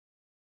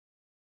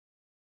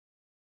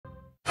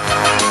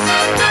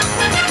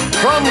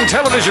From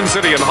Television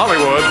City in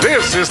Hollywood,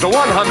 this is the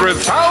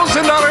 $100,000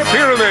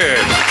 Pyramid.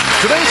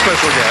 Today's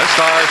special guests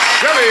are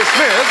Shelley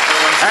Smith,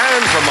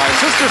 and from my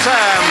sister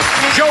Sam,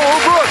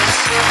 Joel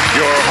Brooks.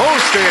 Your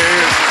host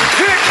is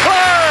Dick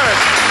Clark.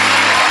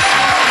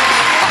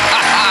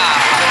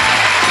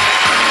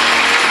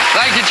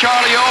 Thank you,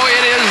 Charlie. Oh,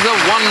 it is the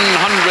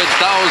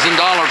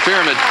 $100,000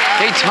 Pyramid.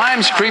 Hey,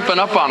 time's creeping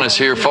up on us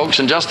here, folks.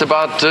 In just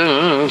about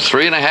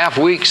 3.5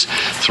 weeks,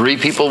 3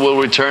 people will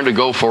return to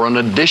go for an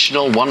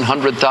additional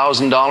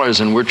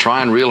 $100,000, and we're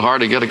trying real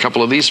hard to get a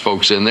couple of these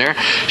folks in there.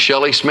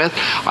 Shelley Smith,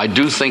 I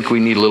do think we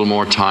need a little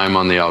more time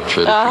on the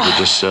outfit. If you could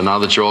just, now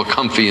that you're all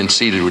comfy and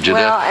seated, would you?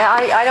 Well,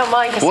 I don't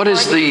mind. What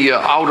is the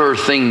outer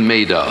thing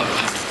made of?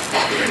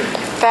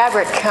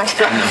 Fabric.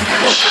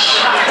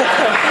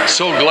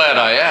 So glad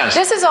I asked.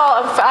 This is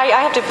all, I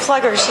have to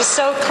plug her. She's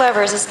so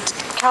clever. This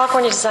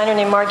California designer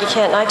named Margie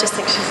Kent, and I just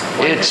think she's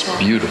wonderful. It's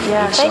beautiful.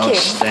 Yeah, it's thank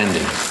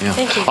outstanding. You. Yeah.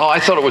 Thank you. Oh, I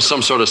thought it was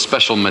some sort of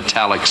special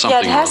metallic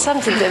something. Yeah, it has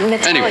something,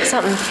 metallic anyway,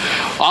 something.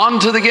 On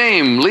to the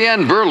game.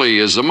 Leanne Burley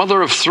is a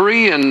mother of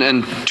 3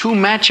 and 2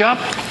 match up.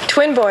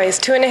 Twin boys,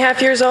 2.5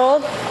 years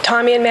old,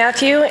 Tommy and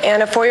Matthew,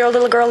 and a 4-year-old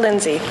little girl,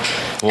 Lindsay.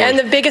 Boy. And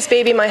the biggest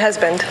baby, my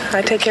husband.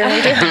 I take care of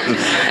him too.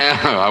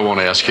 I won't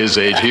ask his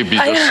age. He'd be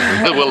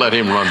just, we'll let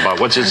him run by.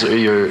 What's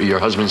your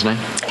husband's name?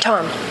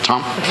 Tom.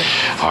 Tom?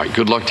 All right,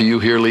 good luck to you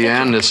here,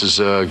 Leanne. This is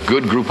a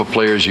good group of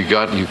players you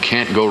got. You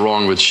can't go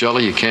wrong with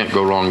Shelley. You can't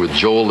go wrong with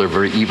Joel. They're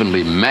very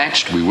evenly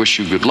matched. We wish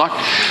you good luck.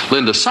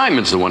 Linda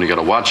Simon's the one you got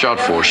to watch out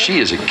for. She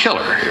is a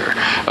killer here.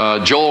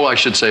 Joel, I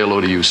should say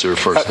hello to you, sir,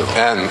 first of all.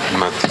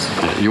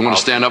 You want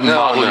to stand up and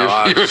model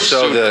your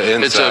show suit? the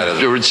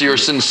inside It's your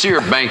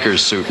sincere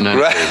banker's suit.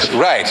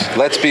 Right.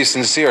 Let's be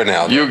sincere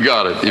now. You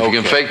got it. If you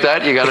can fake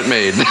that, you got it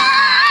made.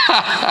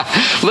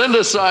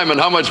 Linda Simon,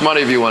 how much money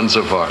have you won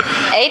so far?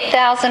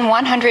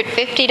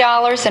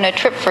 $8,150 and a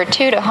trip for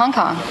 2 to Hong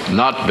Kong.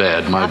 Not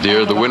bad, my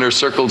dear. The winner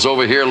circle's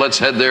over here. Let's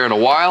head there in a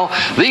while.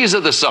 These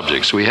are the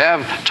subjects. We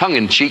have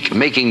tongue-in-cheek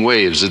making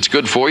waves. It's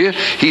good for you.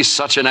 He's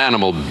such an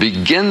animal.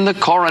 Begin the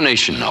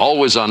coronation.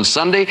 Always on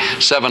Sunday.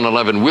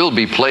 7-Eleven will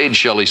be played.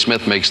 Shelley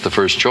Smith makes the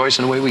first choice,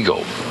 and away we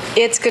go.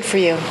 It's good for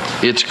you.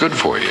 It's good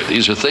for you.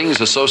 These are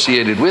things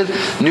associated with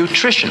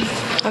nutrition.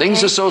 Okay.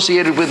 Things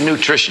associated with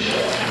nutrition.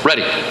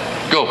 Ready?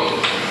 Go.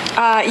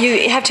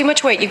 You have too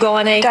much weight. You go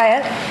on a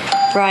diet.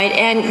 Right,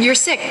 and you're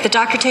sick. The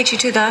doctor takes you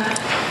to the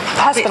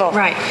hospital.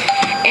 Right.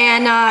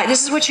 And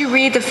this is what you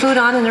read the food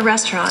on in the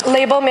restaurant.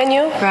 Label,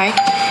 menu. Right.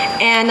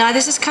 And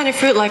this is kind of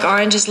fruit like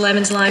oranges,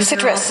 lemons, limes.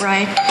 Citrus.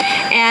 Right.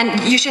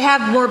 And you should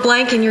have more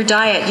blank in your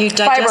diet. You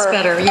digest Fiber.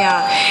 better.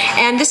 Yeah.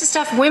 And this is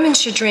stuff women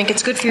should drink.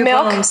 It's good for your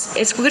milk. bones.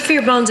 It's good for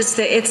your bones. It's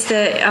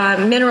the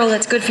mineral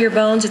that's good for your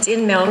bones. It's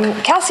in milk.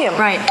 Calcium.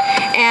 Right.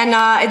 And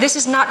this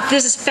is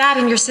fat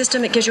in your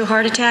system. It gives you a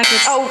heart attack.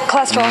 It's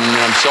cholesterol.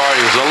 I'm sorry.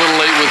 It was a little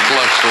late with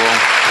cholesterol.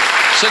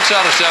 6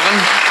 out of 7.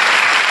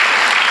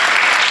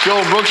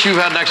 Joel Brooks, you've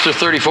had an extra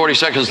 30, 40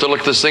 seconds to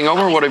look this thing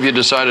over. What have you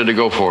decided to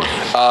go for?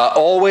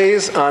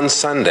 Always on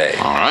Sunday.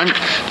 All right.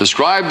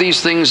 Describe these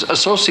things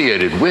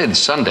associated with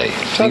Sunday.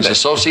 Things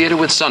associated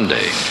with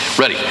Sunday.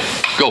 Ready.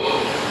 Go.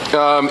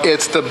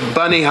 It's the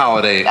bunny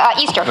holiday.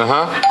 Easter.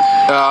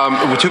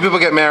 2 people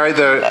get married.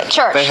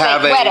 Church. They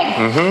have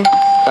wedding.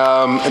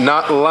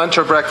 Not lunch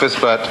or breakfast,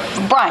 but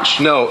brunch.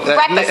 No,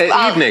 breakfast.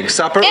 Evening,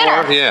 supper,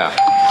 dinner. or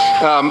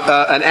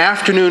an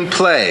afternoon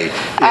play.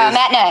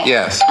 Matinee.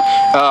 Yes.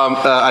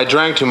 I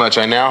drank too much.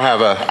 I now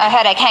have a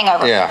headache,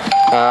 hangover. Yeah.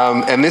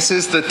 And this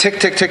is the Tick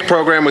Tick Tick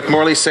program with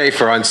Morley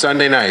Safer on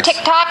Sunday nights.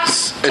 Tick Tock.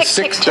 Tick,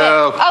 60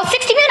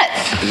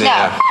 minutes. Yeah.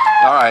 No.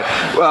 All right.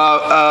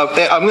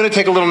 I'm going to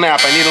take a little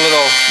nap. I need a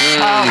little.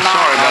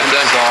 Sorry about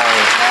that. Sorry.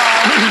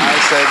 I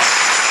said.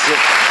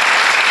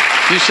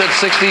 You said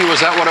 60. Was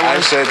that what it was?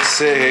 I said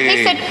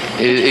 60.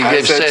 He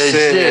gave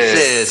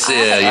 6.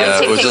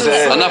 Yeah. It was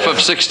enough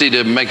of 60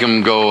 to make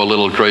him go a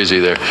little crazy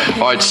there.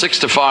 All right.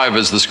 6-5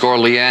 is the score.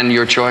 Leanne,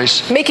 your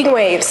choice. Making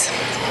waves.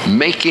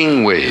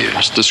 Making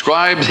waves.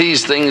 Describe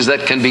these things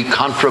that can be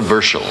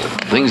controversial.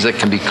 Things that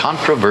can be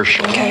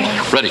controversial. Okay.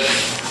 Ready.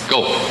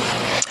 Go.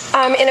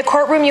 In a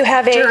courtroom, you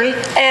have a jury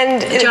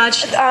and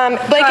judge,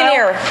 blank and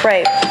air,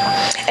 right?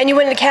 And you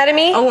win an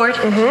Academy Award.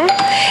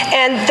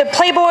 And the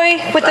Playboy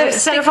with the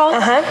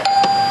centerfold.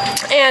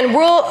 And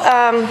world,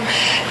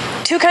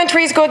 2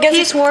 countries go against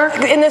peace war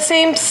in the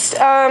same.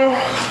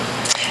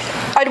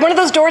 One of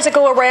those doors that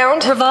go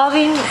around,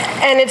 revolving,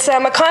 and it's a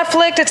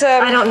conflict. It's a.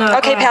 I don't know.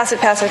 Okay, pass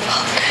it.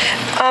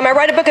 I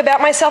write a book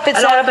about myself. It's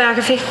an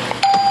autobiography.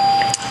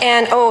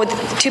 And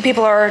 2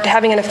 people are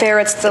having an affair.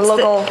 It's the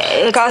local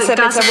gossip.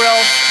 It's a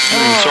real.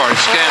 Sorry,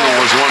 Scandal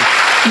was the one.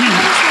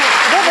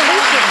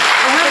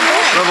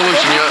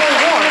 Revolution.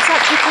 It's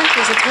not 2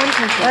 countries. It's 1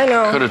 country. I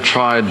know. Could have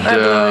tried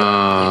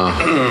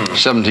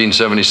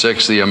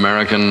 1776, the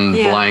American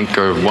blank,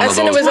 or one of those. As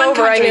soon as it was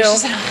over, I knew.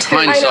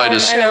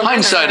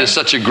 Hindsight is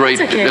such a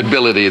great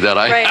ability that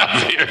I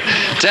have here.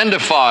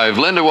 10-5.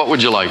 Linda, what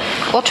would you like?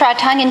 We'll try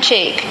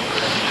tongue-in-cheek.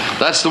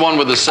 That's the one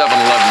with the 7-Eleven,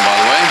 by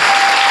the way.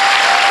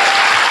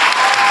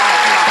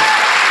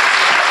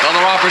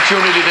 Another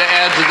opportunity to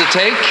add to the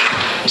take.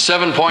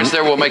 7 points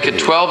there will make it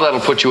 12. That'll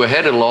put you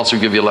ahead. It'll also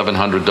give you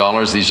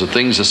 $1,100. These are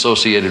things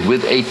associated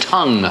with a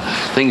tongue.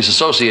 Things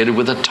associated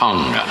with a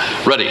tongue.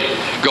 Ready?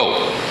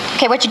 Go.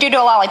 Okay, what you do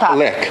to a lollipop?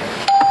 Lick.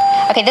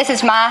 Okay, this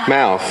is my...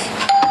 Mouth.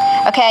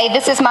 Okay,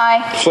 this is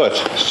my... Foot.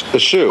 A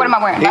shoe. What am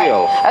I wearing?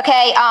 Heel. Right.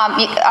 Okay,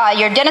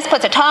 your dentist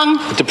puts a tongue...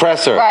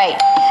 Depressor. Right.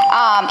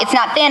 It's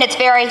not thin, it's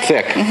very...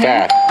 Thick.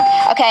 Fat.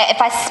 Okay, if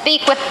I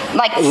speak with,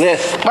 like...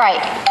 Lisp.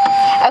 Right.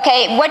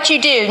 Okay, what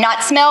you do,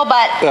 not smell,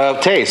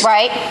 but... Taste.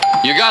 Right.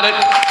 You got it.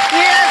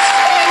 Yes!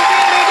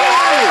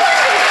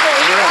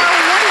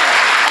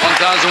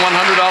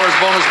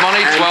 $1,100 bonus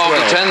money, And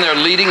 12 to 10. They're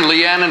leading.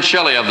 Leanne and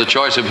Shelley have the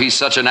choice of He's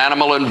Such an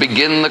Animal and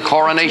begin the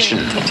coronation.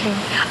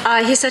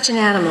 He's such an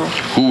animal.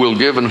 Who will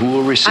give and who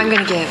will receive? I'm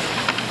going to give.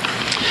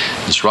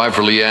 Describe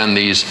for Leanne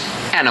these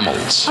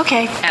animals.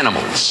 Okay.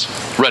 Animals.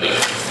 Ready.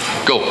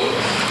 Go.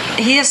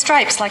 He has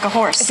stripes like a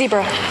horse.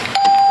 Zebra.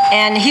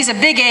 And he's a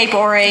big ape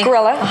or a...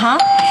 Gorilla.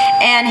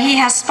 And he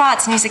has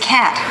spots, and he's a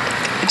cat.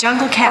 A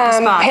jungle cat with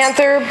spots.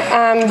 Panther.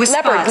 With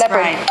Leopard. spots, Leopard.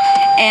 right.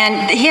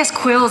 And he has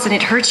quills, and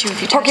it hurts you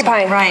if you touch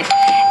Porcupine. him. Right.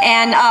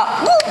 And...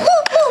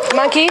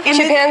 Monkey.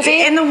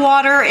 Chimpanzee. In the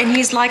water, and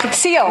he's like a...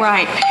 Seal.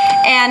 Right.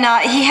 And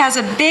he has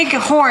a big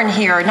horn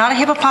here. Not a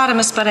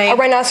hippopotamus, but A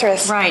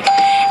rhinoceros. Right.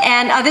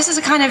 And this is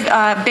a kind of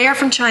bear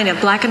from China,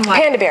 black and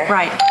white. Panda bear.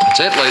 Right. That's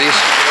it, ladies.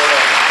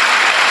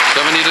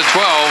 70 to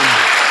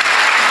 12.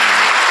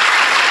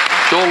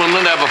 Joel and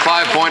Linda have a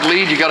 5-point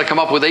lead. You got to come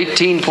up with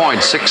 18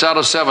 points. 6 out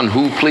of 7.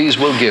 Who, please,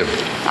 will give?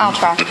 I'll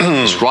try.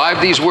 Describe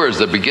these words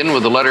that begin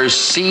with the letters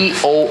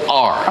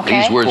C-O-R.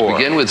 Okay. These words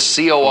begin with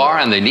C-O-R,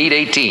 and they need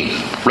 18.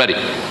 Ready.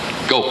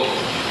 Go.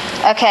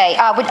 Okay,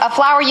 a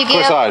flower you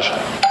give... Corsage.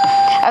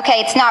 Okay,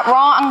 it's not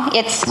wrong,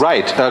 it's...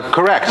 Right.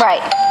 Correct.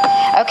 Right.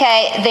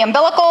 Okay, the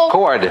umbilical...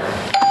 Cord.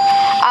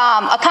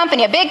 a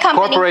company, a big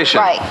company... Corporation.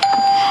 Right.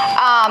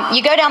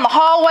 You go down the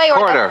hallway or...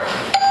 Quarter.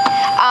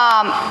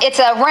 It's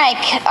a rank...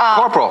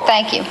 Corporal.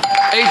 Thank you. 18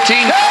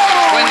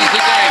 wins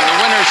the game. The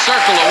winner's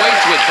circle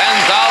awaits with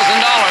 $10,000.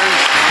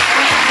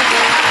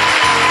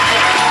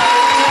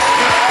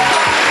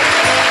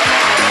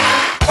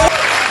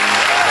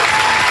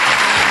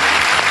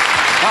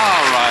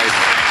 All right.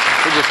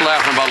 We're just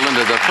laughing about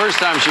Linda. The first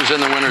time she was in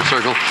the winner's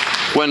circle,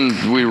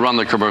 when we run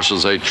the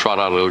commercials, they trot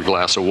out a little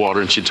glass of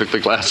water, and she took the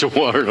glass of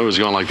water, and it was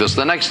going like this.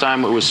 The next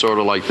time, it was sort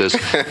of like this.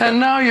 And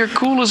now you're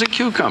cool as a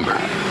cucumber.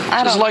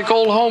 Just like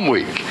Old Home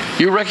Week.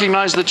 You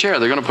recognize the chair.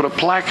 They're going to put a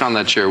plaque on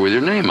that chair with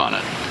your name on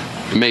it.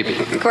 Maybe.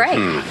 Great.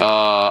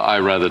 I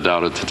rather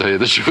doubt it, to tell you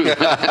the truth.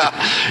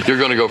 You're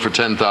going to go for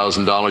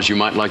 $10,000. You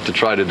might like to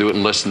try to do it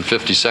in less than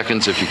 50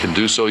 seconds. If you can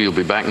do so, you'll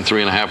be back in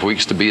 3.5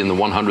 weeks to be in the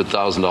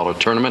 $100,000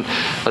 tournament.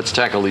 Let's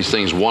tackle these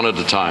things one at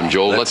a time,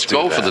 Joel. Let's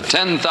go for the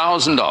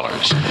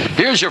 $10,000.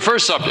 Here's your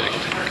first subject.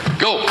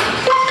 Go.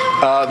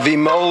 The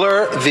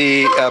molar,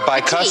 the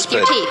bicuspid.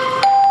 Your teeth.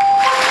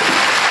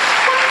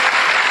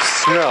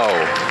 Snow.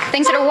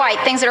 Things that are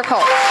white, things that are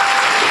cold.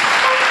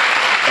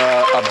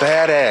 A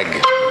bad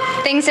egg.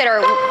 Things that are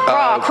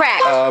raw,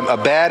 cracked. A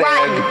bad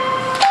rotten. egg.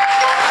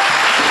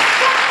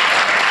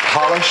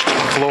 Polished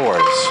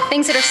floors.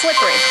 Things that are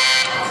slippery.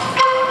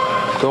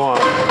 Go on.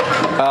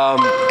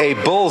 A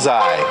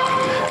bullseye.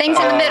 Things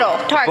in the middle.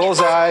 Target.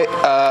 Bullseye.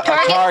 A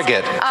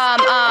target.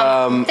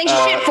 Things you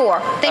shoot for.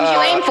 Things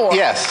you aim for.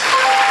 Yes.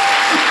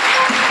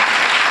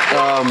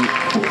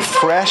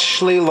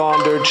 Freshly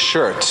laundered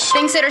shirts.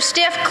 Things that are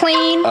stiff,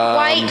 clean,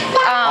 white.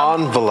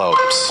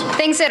 Envelopes.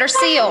 Things that are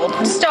sealed,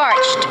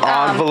 starched.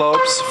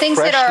 Envelopes. Things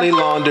that are Freshly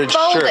laundered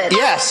folded. shirts.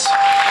 Yes.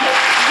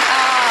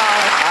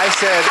 I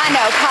said I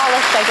know,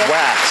 polished, I guess.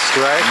 waxed,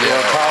 right? Yeah.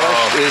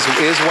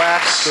 Polished is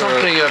waxed.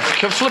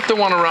 Something. Flip the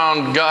one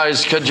around,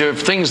 guys. Could you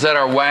things that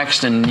are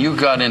waxed? And you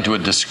got into a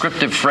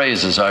descriptive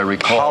phrase, as I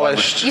recall.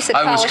 Polished. You said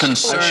I was polished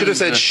concerned. I should have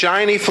said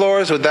shiny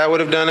floors. Would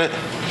have done it?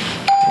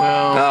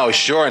 Well, Oh,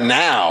 sure.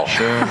 Now.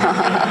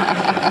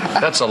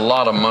 that's a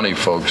lot of money,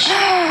 folks.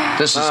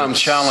 This is a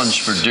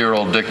challenge for dear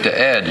old Dick to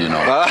add, you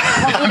know.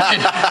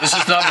 This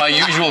is not my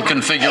usual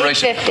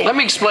configuration. $850. Let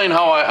me explain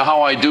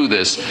how I do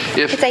this.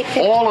 If It's $850.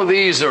 all of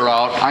these are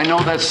out, I know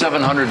that's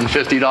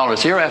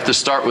 $750. Here I have to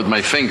start with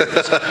my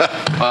fingers.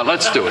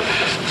 Let's do it.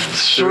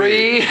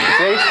 3,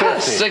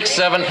 6,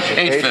 7,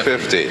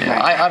 850.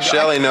 $850.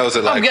 Shelley knows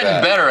it like I'm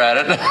getting that. better at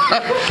it.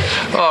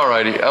 All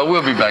righty.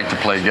 We'll be back to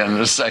play again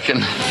in a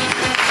second.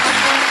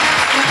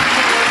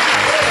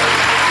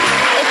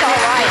 It's all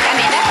right. I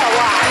mean, that's a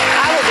lot.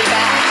 I will be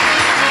back.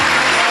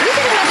 You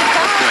did another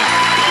time.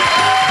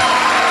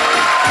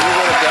 You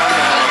would have done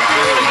that one,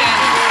 too.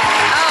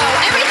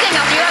 Oh, everything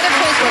else. Your other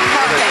clues were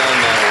perfect.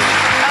 Done that one.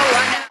 Oh,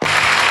 I know.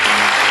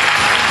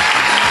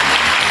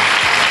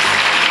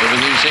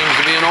 Everything seems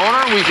to be in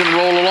order. We can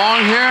roll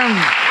along here.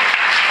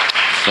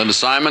 Linda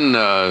Simon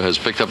has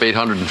picked up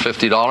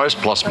 $850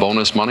 plus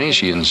bonus money.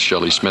 She and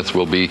Shelley Smith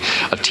will be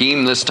a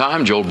team this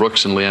time. Joel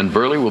Brooks and Leanne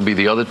Burley will be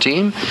the other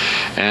team.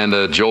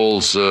 And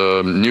Joel's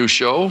new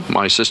show,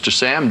 My Sister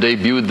Sam,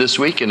 debuted this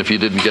week. And if you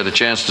didn't get a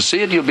chance to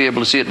see it, you'll be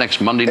able to see it next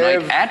Monday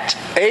night at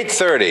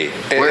 8:30.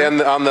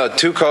 And on the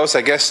two coasts,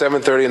 I guess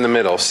 7:30 in the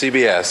middle.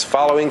 CBS,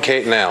 following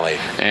Kate and Allie.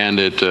 And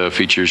it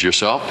features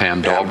yourself,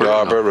 Pam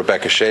Dauber,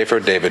 Rebecca Schaefer,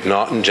 David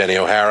Naughton, Jenny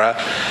O'Hara,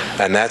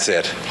 and that's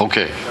it.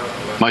 Okay.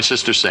 My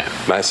Sister Sam.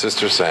 My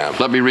Sister Sam.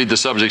 Let me read the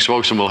subjects,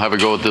 folks, and we'll have a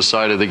go at this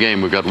side of the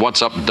game. We've got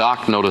What's Up,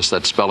 Doc? Notice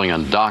that spelling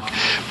on Doc.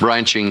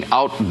 Branching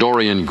Out,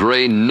 Dorian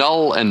Gray.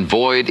 Null and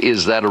Void.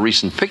 Is that a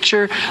recent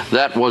picture?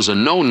 That was a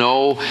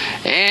no-no.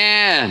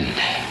 And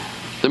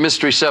the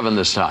Mystery 7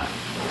 this time.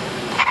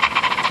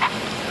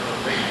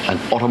 An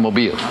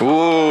automobile.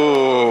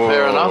 Ooh.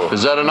 Fair enough?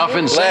 Is that enough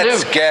incentive?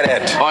 Let's get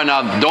it. All right,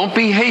 now, don't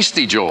be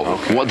hasty, Joel.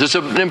 Okay. Well, this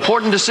is an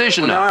important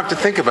decision Now I now. have to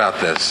think about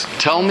this.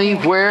 Tell me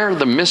where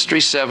the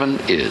Mystery 7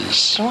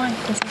 is. Go on.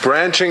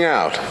 Branching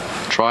out.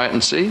 Try it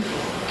and see.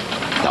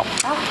 No.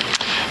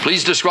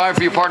 Please describe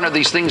for your partner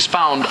these things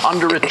found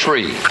under a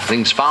tree.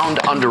 Things found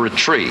under a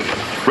tree.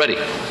 Ready?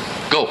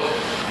 Go.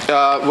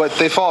 What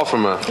they fall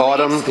from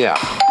autumn. Yeah.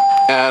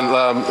 And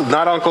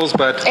not uncles,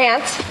 but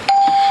Ants.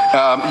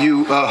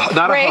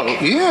 not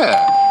Rake.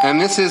 yeah. And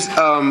this is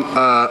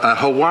a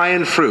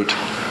Hawaiian fruit.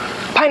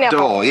 Pineapple.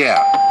 Dole,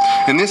 yeah.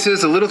 And this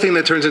is a little thing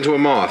that turns into a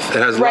moth.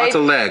 It has lots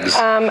of legs.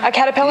 A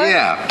caterpillar.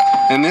 Yeah.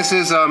 And this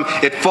is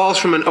it falls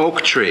from an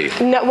oak tree.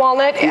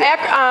 Walnut.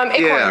 Acorn.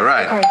 Yeah,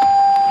 right. Acorn.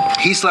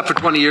 He slept for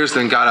 20 years,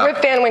 then got up. Rip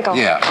Van Winkle.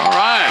 Yeah. All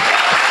right.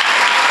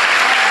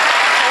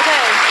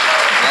 Okay.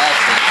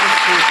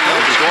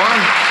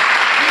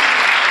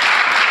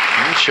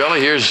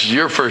 Shelley, here's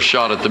your first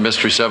shot at the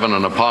Mystery 7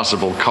 on a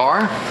possible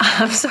car.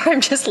 I'm sorry,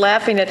 I'm just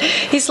laughing at.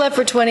 He slept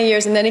for 20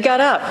 years and then he got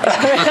up.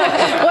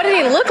 What did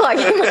he look like?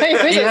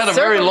 He had a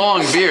very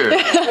long beard. All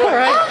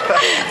right.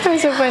 That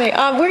was so funny.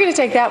 We're going to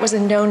take that was a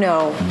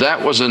no-no.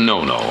 That was a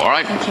no-no, all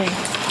right? Okay.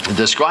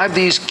 Describe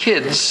these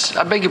kids,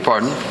 I beg your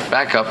pardon,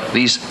 back up,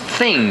 these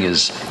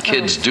things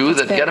kids do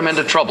that get them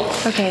into trouble.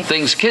 Okay.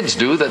 Things kids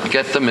do that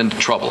get them into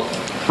trouble.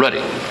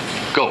 Ready,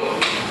 go.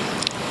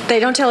 They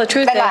don't tell the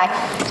truth. They lie.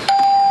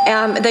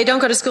 They don't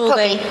go to school.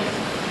 Hooky.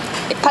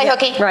 Play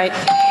hooky. Right.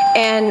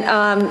 And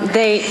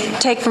they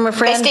take from a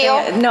friend. They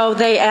steal? No,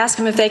 they ask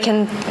them if they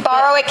can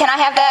Borrow it. Can I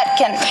have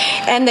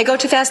that? And they go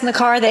too fast in the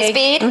car. They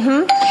speed?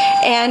 Mm-hmm.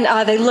 And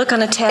they look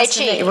on a test.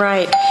 They cheat.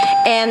 Right.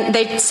 And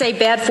they say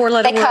bad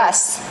four-letter They words.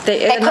 cuss.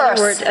 They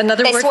curse.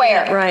 Another They word.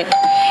 swear. For that, right.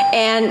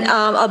 And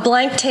a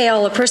blank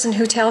tail, a person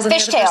who tells another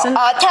Fishtail. person.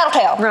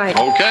 Tattletale. Right.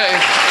 Okay. 7-7.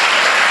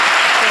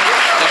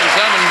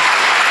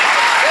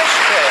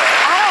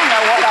 I don't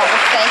know what I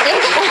was thinking.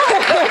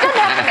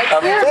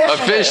 A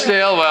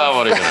fishtail? Well,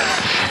 what are you going to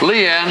do?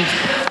 Leanne.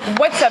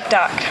 What's up,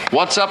 Doc?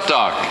 What's up,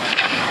 Doc?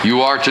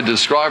 You are to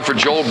describe for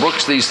Joel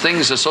Brooks these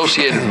things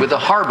associated with a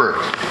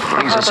harbor.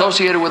 Things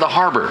associated with a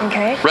harbor.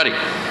 Okay. Ready,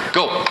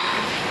 go.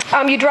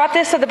 You drop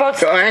this so the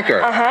boat's...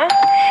 Anchor. Uh-huh.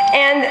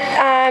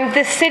 And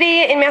the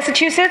city in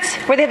Massachusetts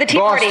where they had the Tea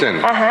Boston.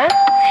 Party. Uh-huh.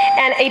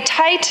 And a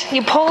tight,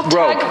 you pull, tug.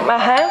 Rope.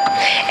 Uh-huh.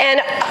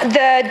 And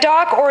the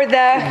dock or the...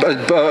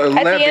 at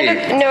levee. the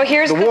end of... No,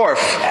 here's the wharf.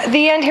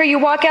 The end here, you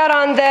walk out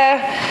on the...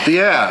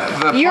 Yeah.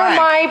 The You're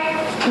plank.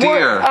 my...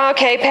 Dear.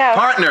 Okay, pass.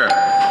 Partner.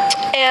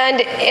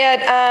 And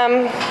it,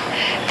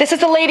 this is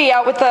the lady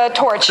out with the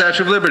torch.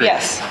 Statue of Liberty.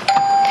 Yes.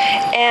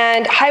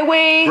 And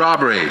highway...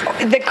 Robbery.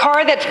 The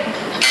car that...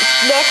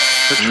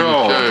 Next.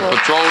 Patrol. Okay,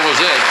 patrol was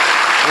it.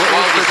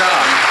 What was the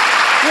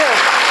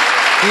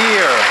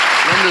Here.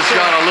 Linda's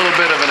got a little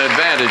bit of an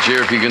advantage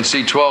here. If you can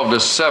see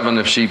 12-7,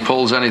 if she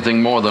pulls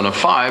anything more than a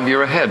 5,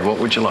 you're ahead. What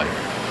would you like?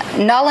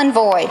 Null and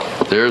void.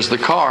 There's the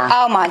car.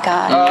 Oh, my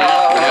God.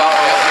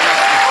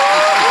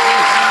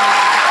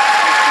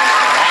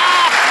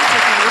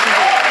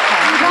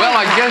 Well,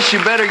 I guess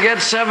you better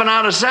get 7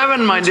 out of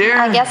 7, my dear.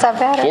 I guess I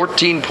better.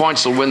 14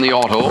 points will win the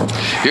auto.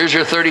 Here's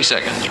your 30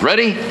 seconds.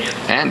 Ready?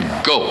 And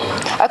go.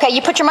 Okay,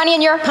 you put your money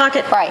in your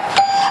Pocket. Right.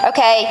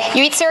 Okay,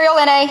 you eat cereal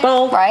in a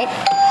Bowl. Right.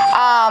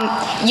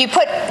 You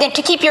put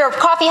to keep your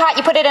coffee hot.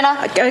 You put it in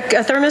a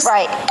A thermos.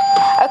 right.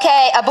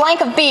 Okay, a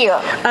blank of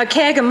beer. A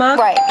keg, a mug.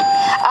 Right.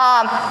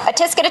 A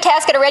tisket, a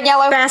tasket, a red and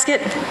yellow.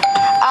 Basket.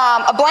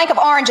 A blank of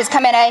oranges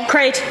come in a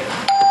Crate.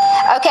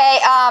 Okay.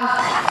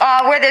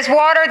 Where there's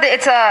water,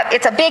 it's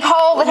a big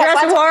hole that has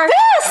lots of... Reservoir.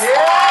 Yes.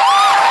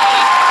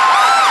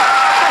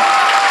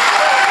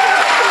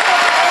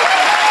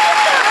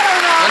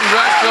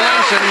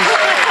 Congratulations.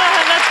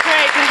 That's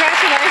great.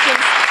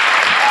 Congratulations.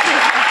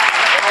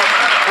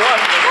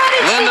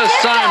 Linda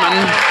Simon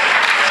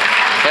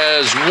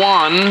has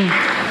won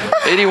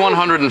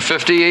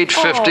 8,150,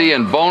 850,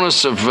 and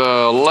bonus of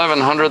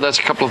 1,100. That's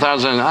a couple of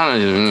thousand. I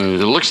don't know,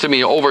 it looks to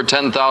me over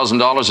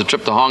 $10,000 a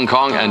trip to Hong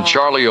Kong. And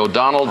Charlie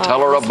O'Donnell,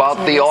 tell her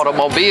about the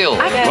automobile.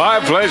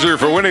 My pleasure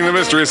for winning the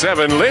Mystery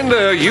 7.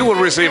 Linda, you will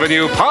receive a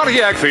new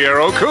Pontiac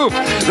Fiero Coupe.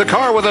 The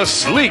car with a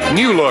sleek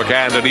new look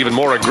and an even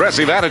more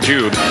aggressive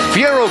attitude.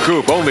 Fiero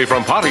Coupe, only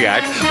from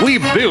Pontiac. We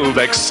build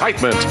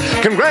excitement.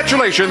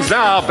 Congratulations.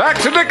 Now, back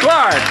to Dick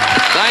Clark.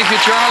 Thank you,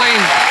 Charlie.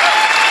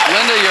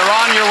 Linda, you're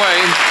on your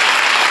way.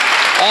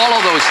 All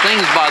of those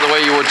things, by the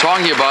way, you were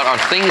talking about are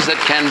things that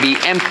can be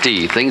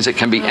empty. Things that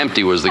can be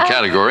empty was the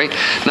category.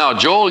 Now,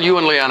 Joel, you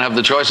and Leon have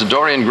the choice of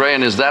Dorian Gray,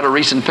 and is that a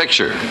recent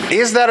picture?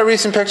 Is that a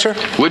recent picture?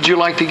 Would you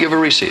like to give a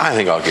receipt? I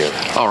think I'll give.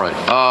 All right.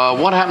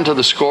 What happened to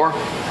the score?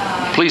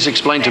 Please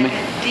explain to me.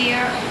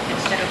 Deer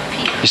instead of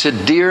peer. You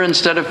said deer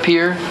instead of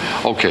peer?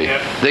 Okay.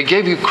 They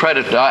gave you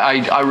credit.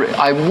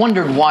 I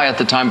wondered why at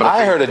the time, but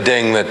I heard a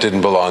ding that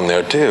didn't belong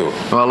there, too.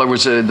 Well, there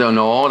was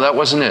no, that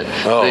wasn't it.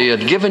 Oh. They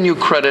had given you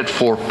credit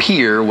for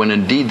peer when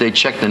indeed they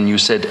checked and you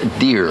said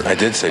deer. I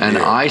did say and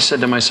deer. And I said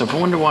to myself, I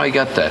wonder why I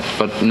got that.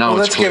 But now Well,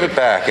 it's let's clear. give it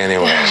back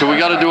anyway. So we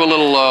got to do a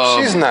little...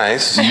 She's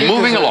nice.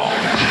 Moving along.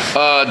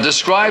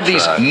 Describe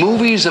these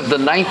movies of the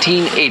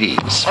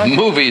 1980s. Okay.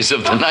 Movies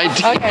of the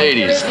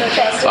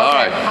 1980s. All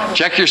right.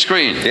 Check your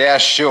screen. Yeah,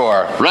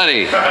 sure.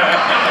 Ready.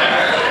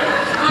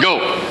 Go.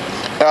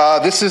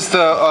 This is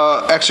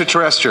the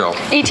extraterrestrial.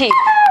 E.T.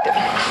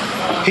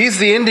 He's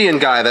the Indian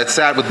guy that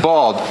sat with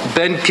bald.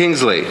 Ben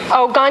Kingsley.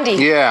 Oh, Gandhi.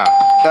 Yeah.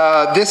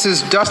 This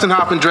is Dustin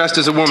Hoffman dressed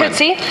as a woman.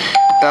 Tootsie.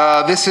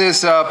 This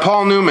is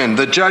Paul Newman.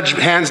 The judge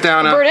hands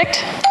down a...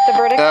 Verdict. The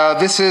verdict.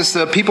 This is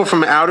people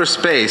from outer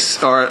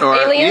space. Or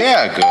Alien?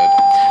 Yeah, good.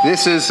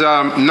 This is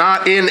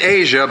not in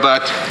Asia,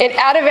 but...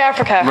 Out of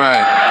Africa.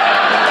 Right.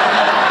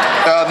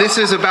 This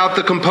is about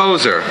the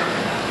composer.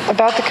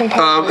 About the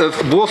composer.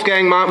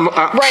 Wolfgang...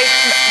 Right.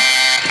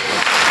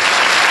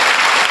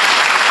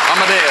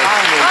 Amadeus.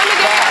 I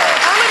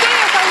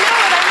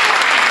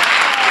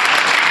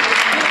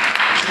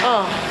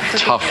know it.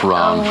 Tough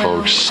round,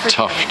 folks.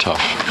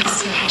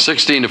 Tough.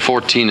 16 to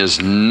 14 is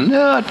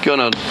not going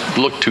to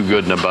look too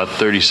good in about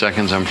 30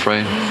 seconds, I'm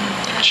afraid.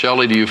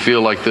 Shelley, do you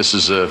feel like this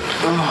is a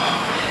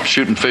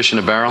shooting fish in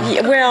a barrel?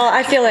 Yeah, well,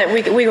 I feel that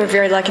we were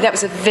very lucky. That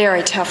was a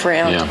very tough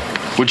round. Yeah.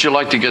 Would you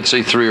like to get,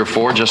 say, 3 or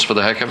 4 just for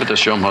the heck of it to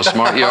show them how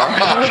smart you are?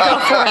 Go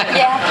for it.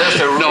 Yeah.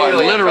 No,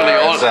 literally,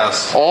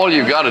 all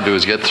you got to do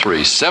is get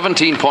 3.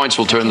 17 points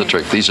will turn the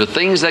trick. These are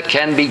things that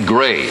can be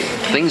gray.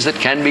 Things that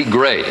can be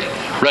gray.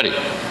 Ready?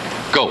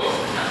 Go.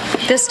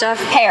 This stuff.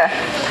 Hair.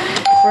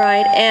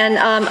 Right. And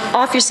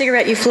off your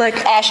cigarette, you flick.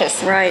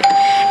 Ashes. Right.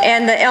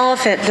 And the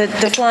elephant,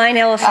 the flying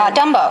elephant.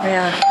 Dumbo.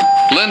 Yeah.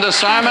 Linda,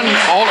 Simon,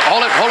 hold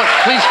it.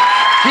 Please,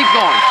 keep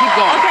going.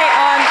 Okay.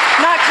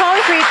 Not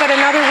concrete, but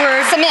another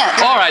word.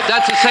 Cement. All right,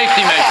 that's a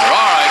safety measure.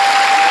 All right.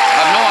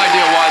 I have no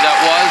idea why that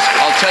was.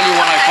 I'll tell you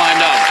when I find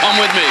out. Come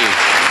with me.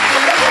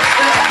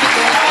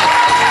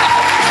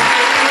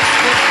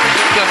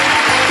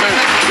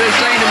 They're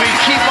saying to me,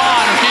 keep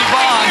on.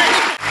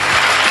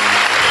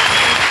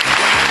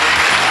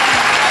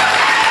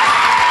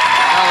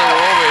 Now that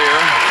we're over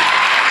here,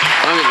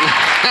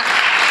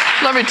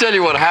 let me tell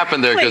you what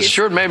happened there, because it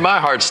sure made my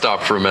heart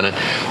stop for a minute.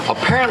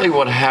 Apparently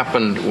what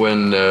happened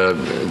when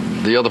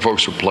the other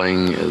folks were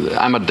playing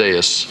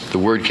Amadeus, the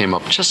word came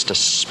up just a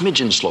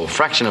smidgen slow,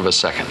 fraction of a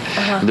second.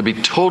 And to be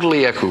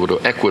totally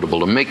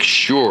equitable, to make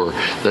sure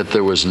that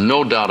there was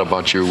no doubt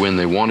about your win,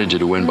 they wanted you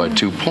to win by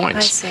 2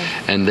 points. I see.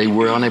 And they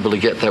were unable to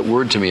get that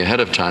word to me ahead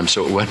of time.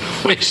 So when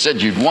we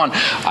said you'd won,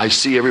 I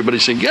see everybody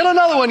saying, get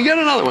another one.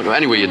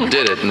 Anyway, you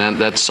did it,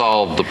 and that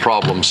solved the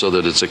problem so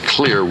that it's a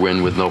clear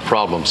win with no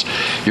problems.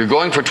 You're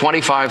going for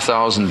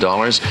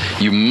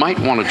 $25,000. You might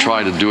want to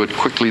try to do it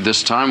quickly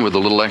this time with a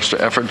little extra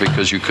effort,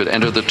 because you could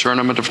enter the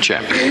Tournament of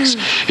Champions.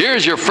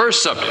 Here's your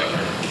first subject.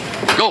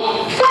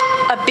 Go.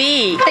 A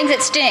bee. Things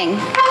that sting.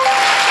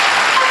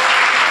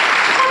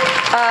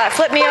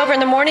 Flip me over in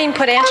the morning,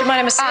 put Aunt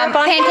Jemima syrup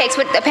on it. Pancakes.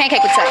 What a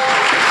pancake would say.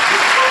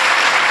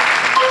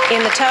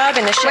 In the tub,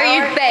 in the shower.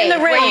 Where you bathe. In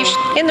the rain.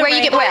 Where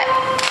you get wet.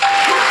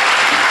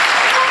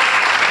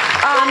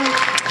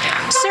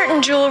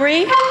 Certain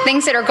jewelry.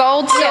 Things that are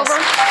gold, silver.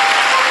 Yes.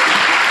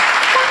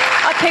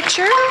 A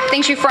picture.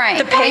 Things you frame.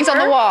 The paper. Things on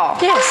the wall.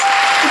 Yes.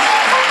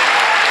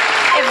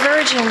 A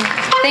virgin.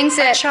 Things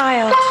that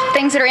Child.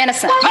 Things that are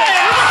innocent.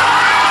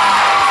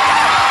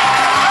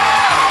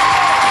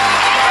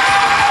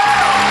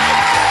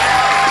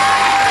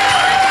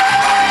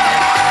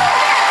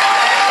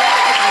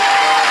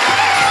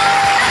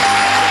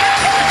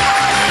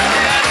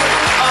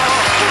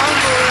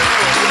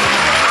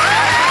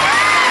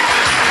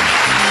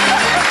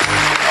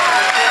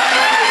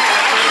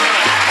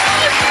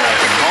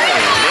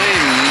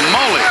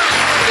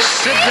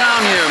 Sit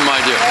down here, my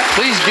dear.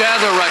 Please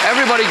gather right.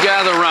 Everybody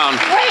gather around.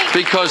 Wait.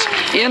 Because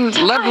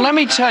let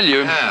me tell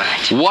you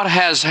what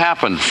has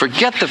happened.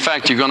 Forget the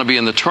fact you're going to be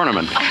in the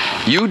tournament.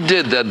 You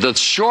did that. The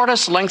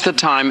shortest length of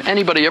time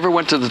anybody ever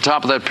went to the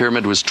top of that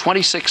pyramid was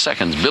 26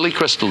 seconds. Billy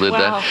Crystal did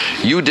that.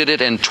 You did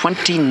it in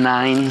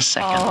 29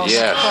 seconds. Oh,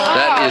 yes.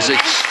 That is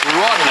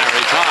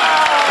extraordinary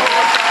time.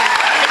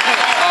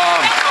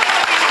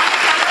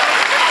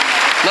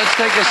 Let's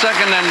take a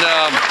second and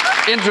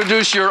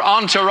introduce your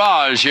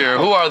entourage here.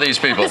 Who are these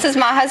people? This is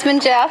my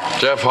husband, Jeff.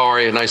 Jeff, how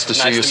are you? Nice to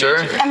see you,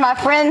 sir. And my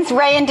friends,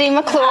 Ray and Dee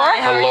McClure.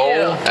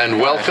 Hello and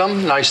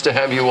welcome. Nice to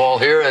have you all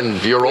here.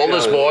 And your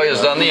oldest boy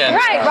has done the end.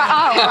 Right.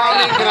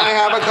 Mommy, can I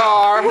have a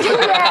car?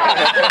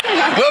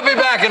 We'll be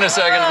back in a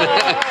second.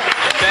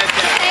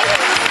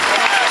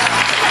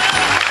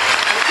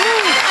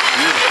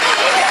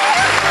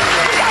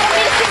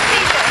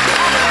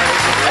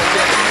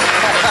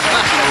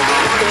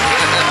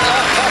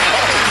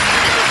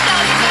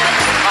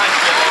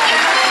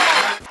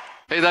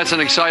 Hey, that's an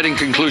exciting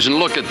conclusion.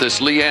 Look at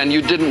this, Leanne.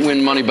 You didn't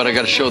win money, but I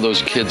got to show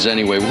those kids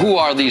anyway. Who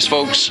are these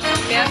folks?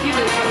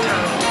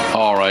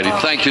 All righty.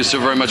 Thank you so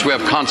very much. We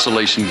have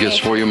consolation gifts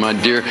for you, my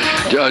dear.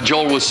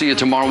 Joel, we'll see you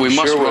tomorrow. We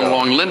must run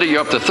along. Linda,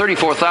 you're up to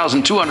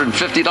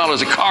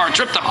 $34,250, a car, a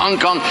trip to Hong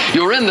Kong.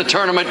 You're in the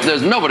tournament.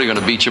 There's nobody going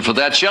to beat you for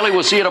that. Shelley,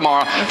 we'll see you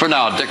tomorrow. For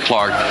now, Dick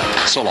Clark,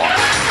 so long.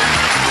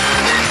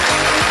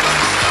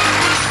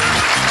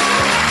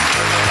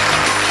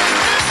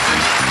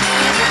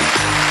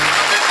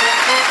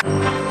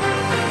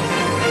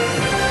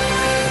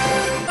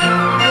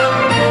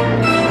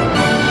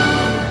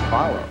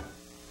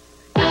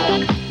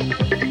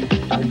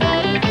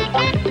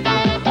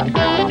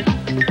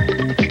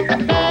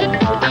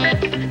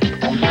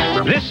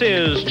 This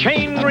is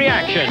Chain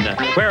Reaction,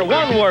 where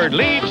one word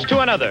leads to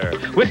another,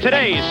 with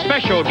today's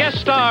special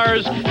guest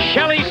stars,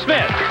 Shelley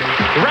Smith,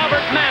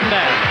 Robert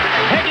Mandan,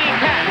 Peggy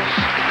Katz,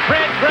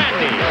 Fred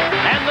Brandy,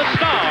 and the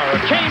star of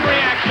Chain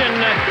Reaction,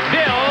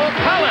 Bill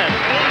Cullen.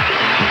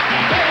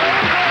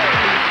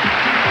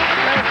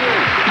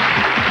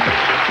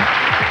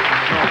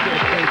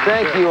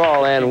 Thank you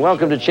all, and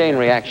welcome to Chain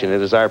Reaction.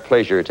 It is our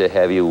pleasure to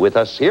have you with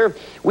us here.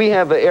 We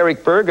have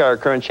Eric Berg, our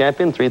current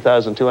champion,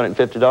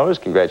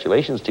 $3,250.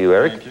 Congratulations to you,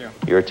 Eric. Thank you.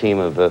 Your team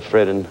of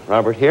Fred and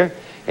Robert here.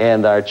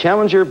 And our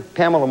challenger,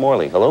 Pamela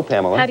Morley. Hello,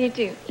 Pamela. How do you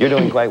do? You're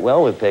doing quite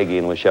well with Peggy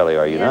and with Shelley,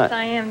 are you not? Yes,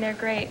 I am. They're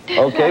great.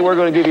 Okay, we're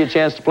going to give you a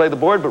chance to play the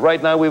board, but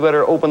right now we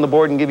better open the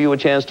board and give you a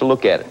chance to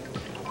look at it.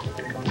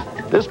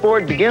 This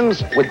board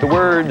begins with the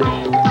word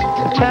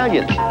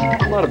Italian.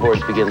 A lot of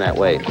boards begin that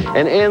way.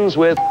 And ends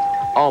with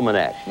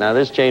almanac. Now,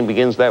 this chain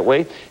begins that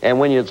way, and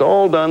when it's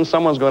all done,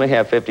 someone's going to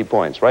have 50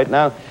 points. Right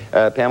now,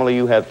 Pamela,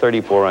 you have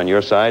 34 on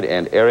your side,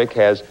 and Eric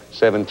has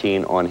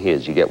 17 on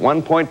his. You get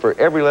 1 point for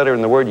every letter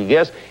in the word you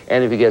guess,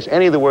 and if you guess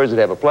any of the words that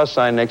have a plus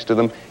sign next to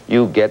them,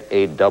 you get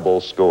a double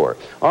score.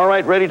 All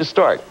right, ready to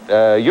start.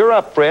 You're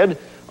up, Fred,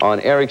 on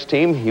Eric's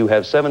team. You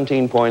have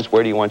 17 points.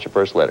 Where do you want your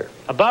first letter?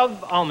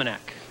 Above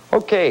almanac.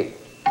 Okay,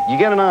 you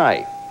get an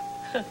I.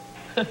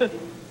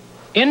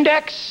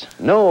 Index?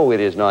 No, it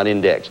is not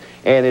index.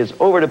 And it's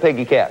over to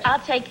Peggy Katz.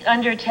 I'll take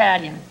under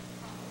Italian.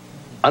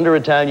 Under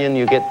Italian,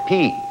 you get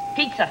P.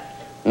 Pizza.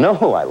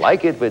 No, I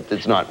like it, but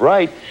it's not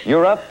right.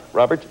 You're up,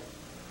 Robert.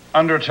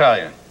 Under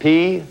Italian.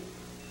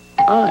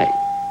 P-I.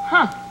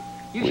 Huh.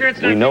 You sure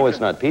it's not We know pizza? it's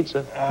not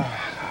pizza.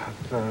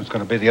 It's going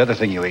to be the other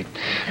thing you eat.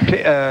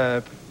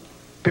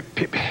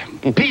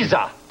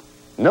 Pizza.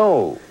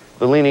 No,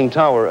 the Leaning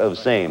Tower of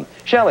Same.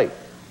 Shelley.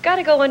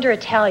 Gotta go under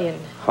Italian.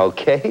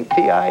 Okay,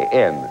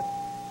 P-I-N.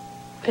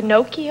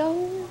 Pinocchio?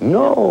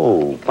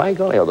 No, by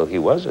golly, although he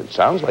was, it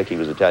sounds like he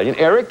was Italian.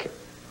 Eric?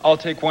 I'll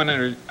take one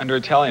under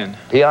Italian.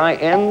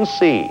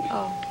 P-I-N-C.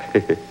 Oh.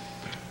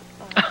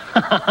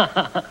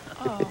 Oh,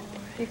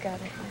 you got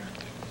it.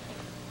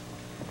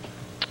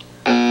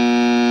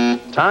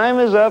 Time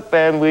is up,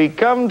 and we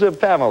come to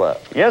Pamela.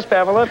 Yes,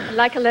 Pamela? I'd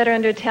like a letter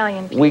under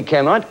Italian. We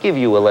cannot give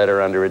you a letter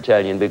under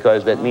Italian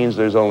because that means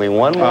there's only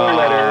one more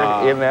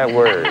letter in that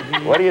word.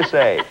 What do you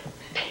say?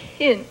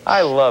 Pinch.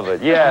 I love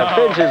it. Yeah,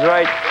 Pinch is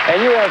right,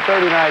 and you have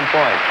 39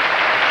 points.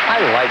 I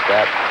like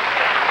that.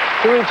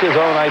 To each his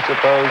own, I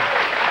suppose.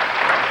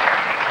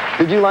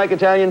 Did you like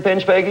Italian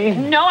Pinch, Peggy?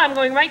 No, I'm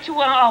going right to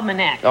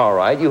almanac. All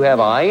right, you have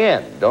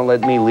I-N. Don't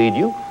let me lead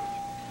you.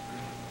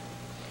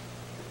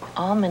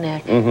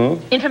 Almanac.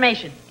 Mm-hmm.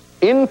 Information.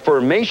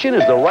 Information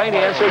is the right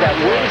answer. That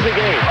wins the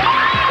game.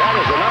 That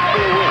is enough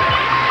for a win.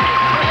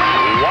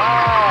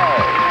 Wow.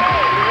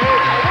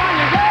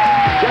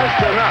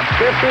 Just enough.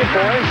 50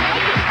 points.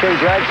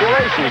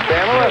 Congratulations,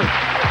 Pamela.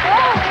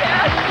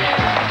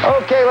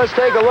 Okay, let's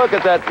take a look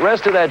at that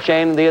rest of that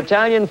chain. The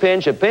Italian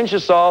Pinch, a pinch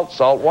of salt,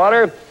 salt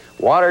water,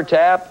 water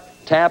tap,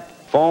 tap,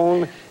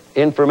 phone,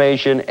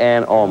 information,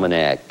 and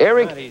almanac.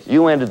 Eric,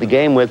 you ended the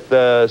game with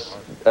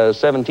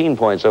 17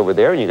 points over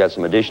there, and you got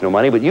some additional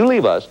money, but you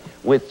leave us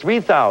with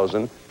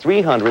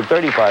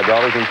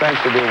 $3,335, and thanks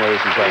for being with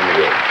us and playing the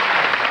game.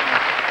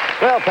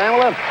 Well,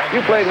 Pamela,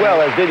 you played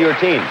well, as did your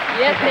team.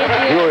 Yes,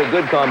 thank You were a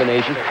good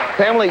combination.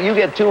 Pamela, you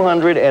get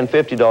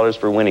 $250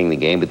 for winning the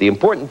game, but the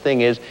important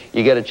thing is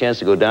you get a chance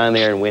to go down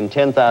there and win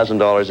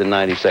 $10,000 in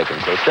 90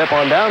 seconds. So step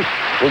on down.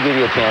 We'll give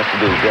you a chance to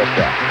do just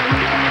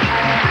that.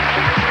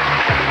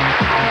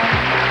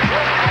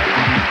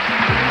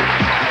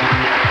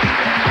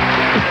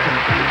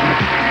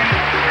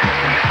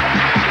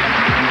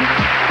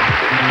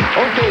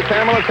 Okay,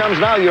 Pamela, comes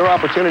now your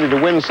opportunity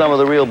to win some of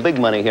the real big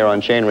money here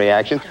on Chain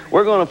Reaction.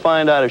 We're going to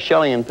find out if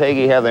Shelley and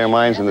Peggy have their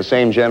minds in the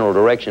same general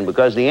direction,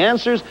 because the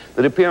answers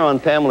that appear on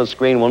Pamela's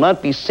screen will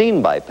not be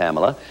seen by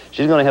Pamela.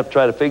 She's going to have to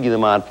try to figure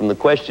them out from the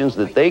questions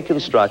that they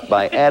construct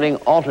by adding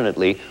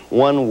alternately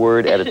one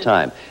word at a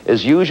time.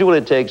 As usual,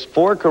 it takes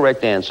 4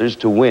 correct answers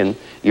to win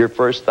your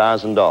first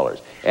 $1,000.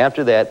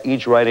 After that,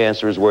 each right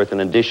answer is worth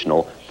an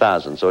additional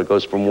 $1,000. So it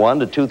goes from 1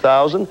 to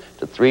 2,000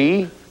 to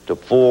 3 to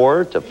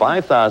 4 to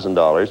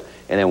 $5,000,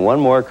 and then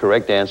one more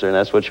correct answer, and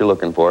that's what you're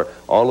looking for,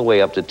 all the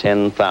way up to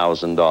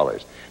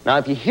 $10,000. Now,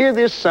 if you hear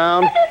this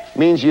sound, it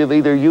means you've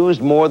either used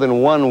more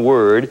than one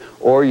word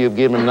or you've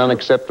given an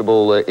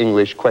unacceptable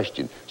English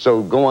question.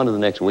 So go on to the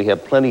next one. We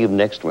have plenty of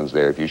next ones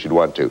there if you should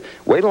want to.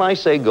 Wait till I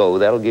say go.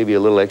 That'll give you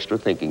a little extra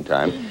thinking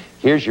time.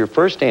 Here's your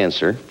first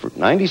answer for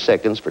 90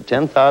 seconds for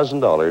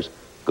 $10,000.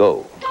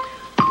 Go.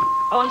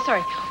 Oh, I'm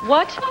sorry.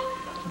 What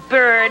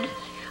bird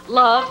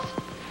loves,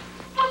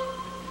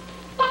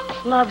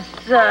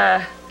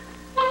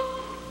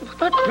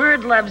 what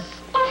bird loves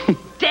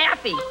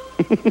Daffy?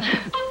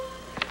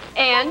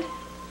 And?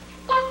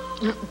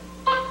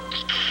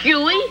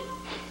 Huey?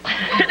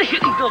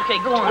 Okay,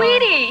 go on.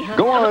 Tweety!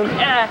 Go on.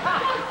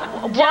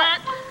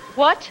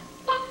 What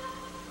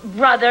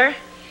Brother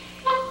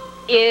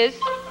is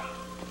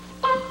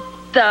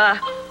the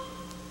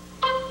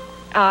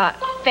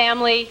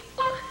family?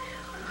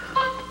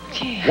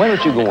 Why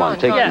don't you go on?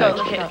 Take the next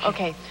one.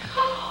 Okay.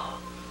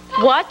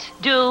 What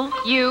do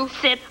you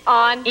sit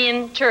on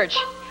in church?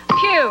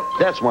 Pew.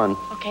 That's one.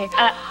 Okay.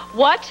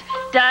 What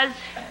does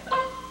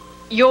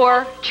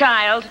your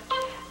child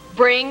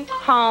bring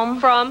home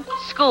from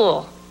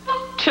school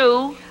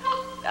to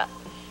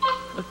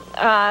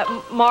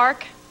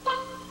mark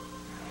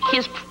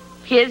his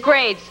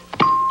grades?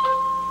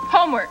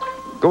 Homework.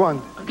 Go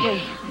on.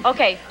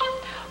 Okay.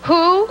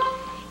 Who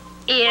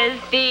is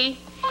the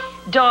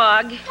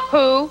dog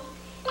who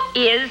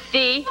is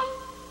the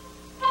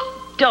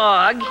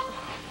dog?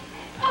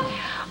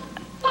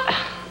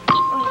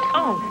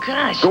 Oh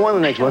gosh. Go on to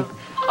the next one.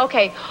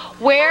 Okay.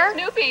 Where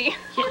Snoopy.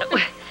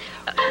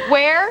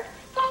 where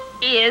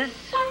Is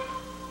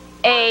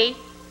a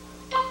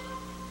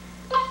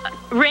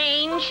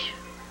range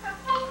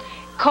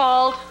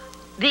called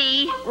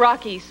the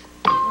Rockies?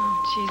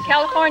 Jesus.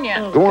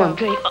 California. Go on.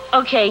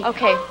 Okay.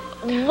 Okay.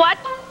 What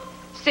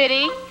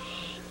City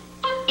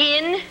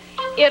in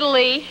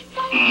Italy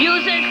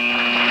uses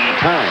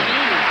Time.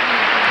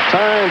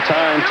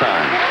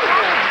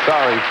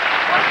 Sorry.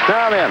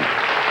 Now then.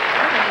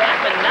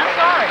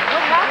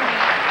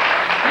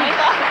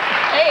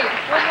 Hey,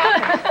 what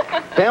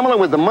happened? Pamela,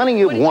 with the money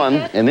you've won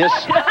in this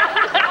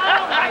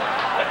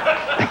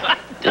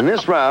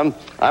round,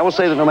 I will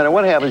say that no matter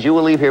what happens, you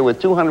will leave here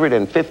with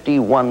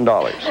 $251.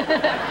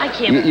 I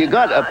can't. You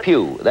got a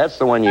pew. That's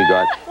the one you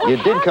got. You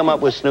did come up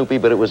with Snoopy,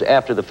 but it was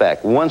after the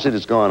fact. Once it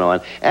has gone on.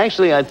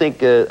 Actually, I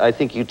think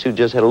you two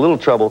just had a little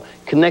trouble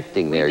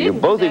connecting there.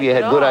 Both of you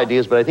had good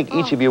ideas, but I think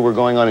each of you were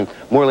going on in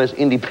more or less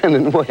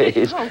independent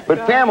ways.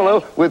 But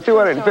Pamela, with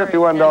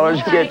 $251,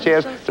 you get a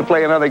chance to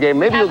play another game.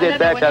 Maybe you'll get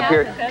back up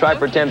here, try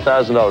for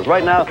 $10,000.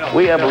 Right now,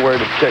 we have a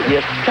word of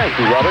yes. Thank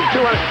you, Robert.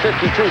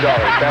 $252,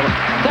 Pamela.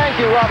 Thank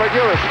you, Robert.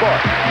 You're a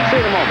sport. See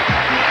you in a moment.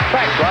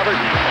 Thanks, Robert.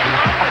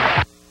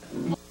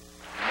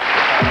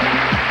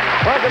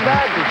 Welcome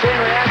back to Chain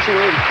Reaction.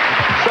 We've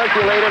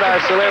circulated our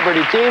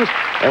celebrity teams,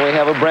 and we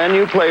have a brand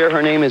new player.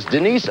 Her name is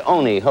Denise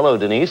Oney. Hello,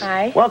 Denise.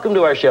 Hi. Welcome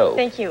to our show.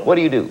 Thank you. What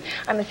do you do?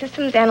 I'm a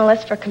systems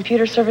analyst for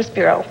Computer Service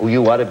Bureau. Oh,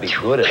 you ought to be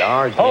good at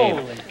our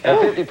game.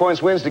 50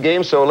 points wins the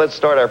game, so let's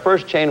start our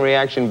first Chain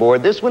Reaction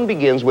board. This one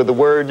begins with the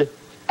word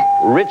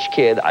rich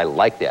kid. I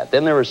like that.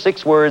 Then there are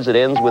 6 words that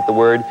ends with the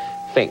word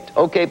faint.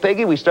 Okay,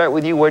 Peggy, we start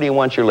with you. Where do you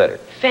want your letter?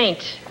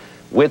 Faint.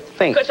 With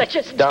faint. 'Cause I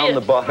just down did.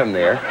 the bottom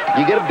there.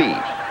 You get a B.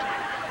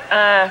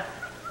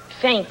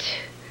 Faint.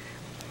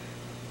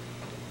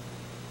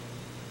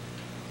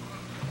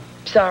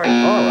 Sorry.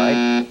 All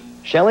right.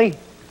 Shelley,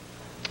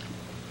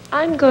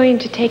 I'm going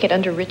to take it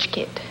under rich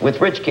kid.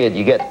 with rich kid,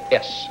 you get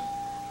S.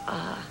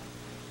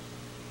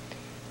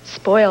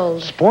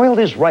 Spoiled. Spoiled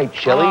is right,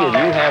 Shelley, and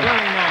you have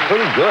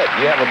pretty good.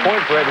 You have a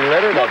point for every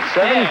letter. That's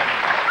 7.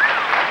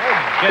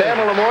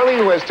 Pamela Morley,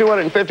 who has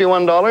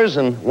 $251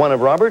 and one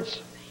of Robert's.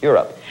 You're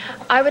up.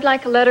 I would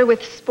like a letter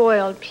with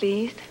spoiled,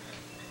 please.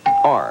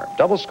 R.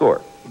 Double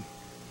score.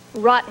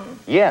 Rotten.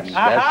 Yes,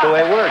 that's the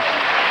way it works.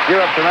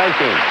 You're up to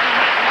 19.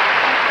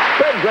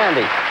 Fred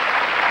Grandy.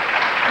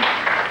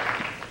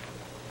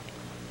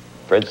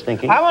 Fred's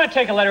thinking. I want to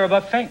take a letter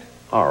above faint.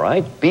 All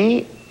right.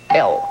 B.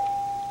 L.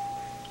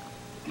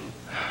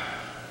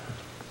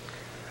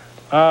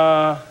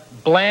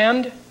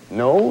 Bland.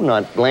 No,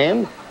 not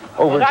Glenn.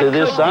 Over Well, to that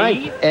this could side.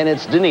 be. And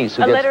it's Denise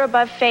who A gets letter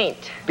above faint.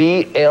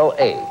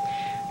 B-L-A.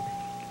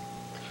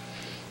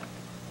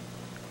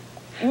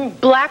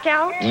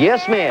 Blackout?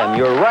 Yes, ma'am,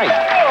 you're right.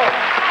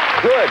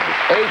 Good.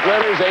 8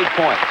 letters, 8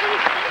 points.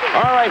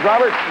 All right,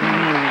 Robert.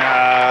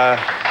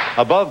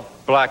 Above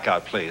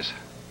blackout, please.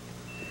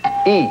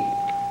 E.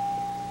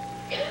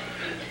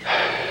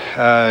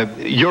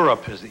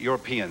 Europe, is it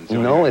Europeans?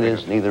 No, it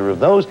is neither of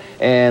those.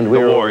 And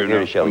we're war, over you here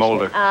know, to Shelley.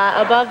 Mulder.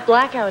 Above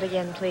blackout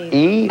again, please.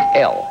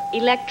 E-L.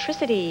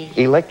 Electricity.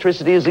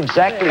 Electricity is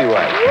exactly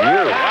right.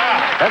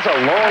 That's a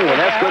long one.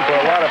 That's good for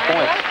a lot of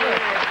points.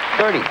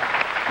 30.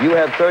 You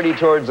have 30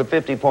 towards a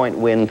 50-point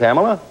win,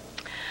 Pamela.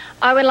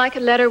 I would like a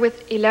letter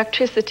with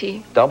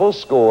electricity. Double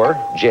score,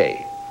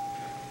 J.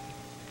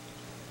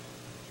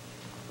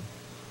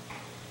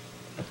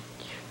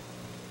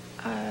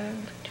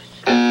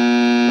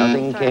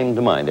 Nothing came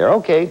to mind there.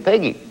 Okay,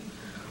 Peggy.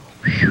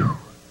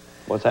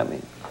 What's that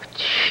mean?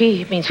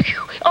 Gee, it means phew.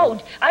 Oh,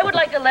 I would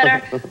like a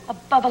letter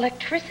above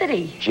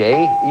electricity.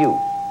 J-U.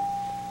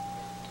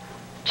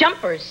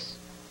 Jumpers.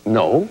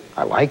 No,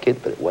 I like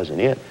it, but it wasn't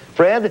it.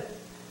 Fred?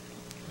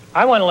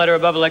 I want a letter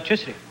above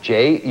electricity.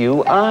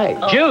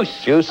 J-U-I.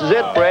 Juice. Juice is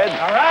it, Fred.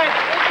 All right.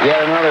 You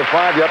had another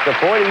 5, you're up to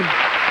 40.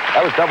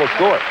 That was double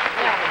score.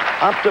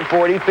 Up to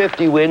 40,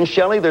 50 wins.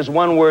 Shelley, there's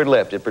one word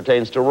left. It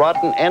pertains to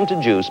rotten and to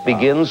juice.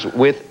 Begins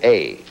with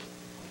A.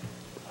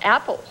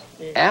 Apple.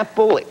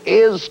 Apple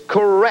is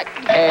correct.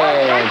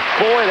 And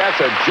boy, that's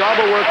a job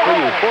of work for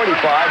you.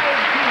 45.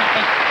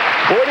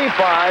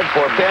 45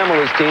 for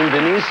Pamela's team.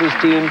 Denise's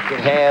team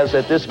has,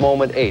 at this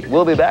moment, 8.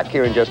 We'll be back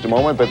here in just a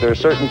moment, but there are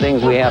certain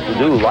things we have to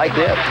do, like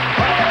this.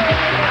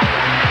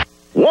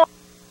 1.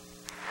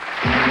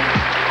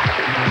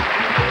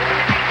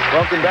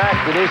 Welcome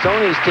back. Denise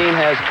Oney's team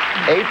has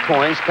 8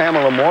 points.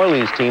 Pamela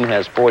Morley's team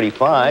has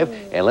 45.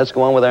 And let's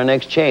go on with our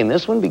next chain.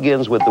 This one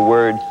begins with the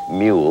word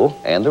mule,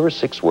 and there are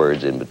 6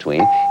 words in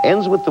between.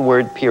 Ends with the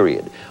word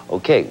period.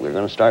 Okay, we're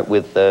going to start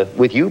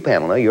with you,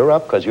 Pamela. You're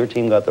up because your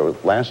team got the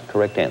last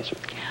correct answer.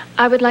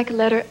 I would like a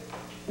letter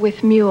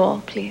with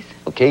mule, please.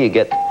 Okay, you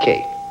get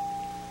K.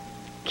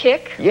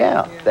 Kick?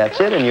 Yeah,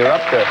 that's it, and you're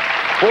up to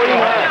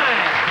 49.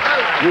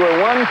 You are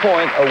 1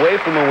 point away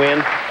from a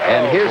win,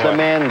 and here's a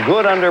man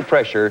good under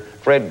pressure,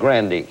 Fred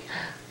Grandy.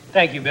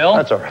 Thank you, Bill.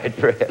 That's all right,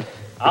 Fred.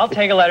 I'll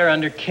take a letter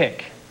under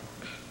kick.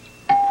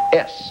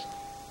 S.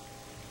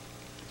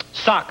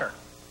 Soccer.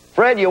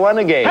 Fred, you won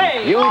the game.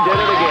 Hey! You did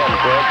it again,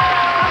 Fred.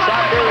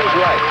 Soccer is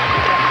right.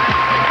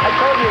 I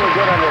told you you were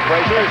good under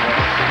pressure.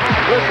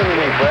 Listen to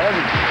me, Fred.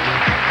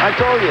 I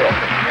told you.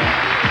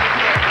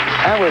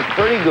 That was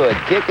pretty good.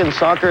 Kick and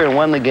soccer, and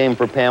won the game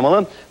for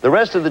Pamela. The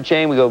rest of the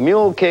chain, we go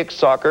mule, kick,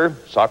 soccer,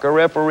 soccer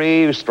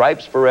referee,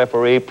 stripes for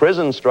referee,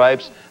 prison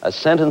stripes, a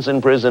sentence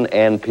in prison,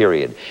 and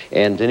period.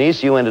 And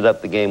Denise, you ended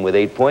up the game with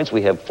 8 points.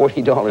 We have $40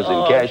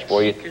 in cash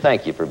for you.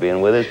 Thank you for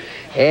being with us.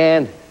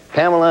 And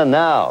Pamela,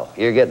 now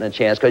you're getting a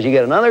chance because you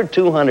get another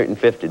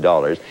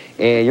 $250,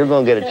 and you're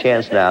going to get a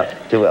chance now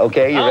to,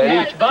 okay, you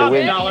ready? To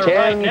win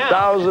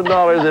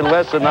 $10,000 in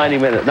less than 90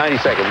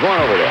 seconds. Go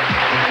on over there.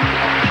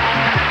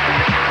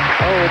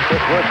 Oh, it's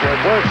just work.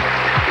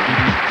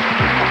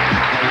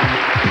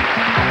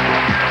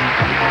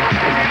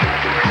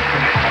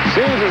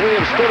 Seems that we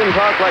have stood and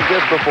talked like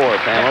this before,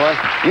 Pamela.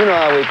 You know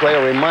how we play.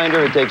 A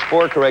reminder, it takes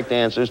 4 correct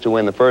answers to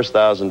win the first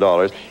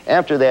 $1,000.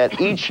 After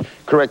that, each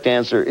correct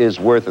answer is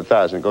worth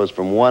 $1,000. It goes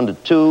from 1 to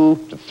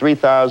 2 to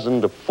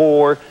 3,000 to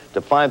 4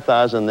 to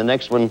 5,000. The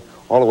next one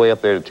all the way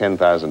up there to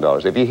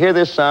 $10,000. If you hear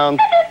this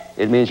sound,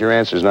 it means your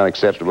answer is not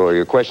acceptable or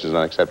your question is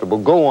not acceptable.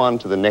 Go on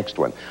to the next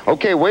one.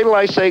 Okay, wait till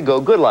I say go.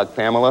 Good luck,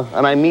 Pamela.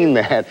 And I mean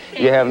that.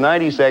 You have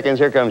 90 seconds.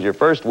 Here comes your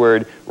first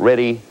word.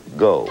 Ready,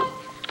 go.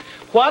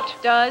 What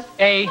does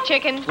a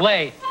chicken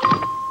lay?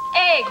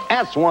 Egg.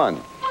 That's 1.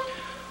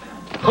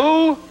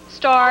 Who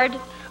Starred.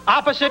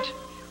 opposite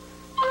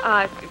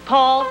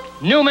Paul.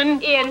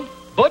 Newman In.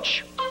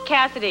 Butch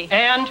Cassidy.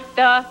 and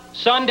The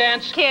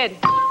Sundance Kid.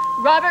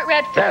 Robert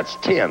Redford. That's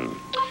 10.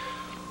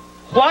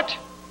 What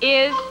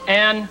Is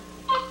an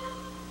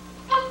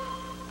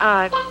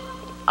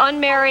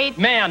unmarried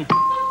man?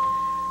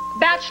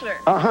 bachelor.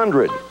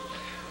 100.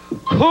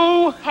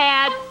 Who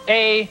Had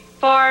a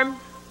farm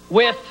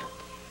with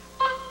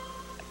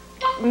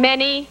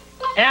many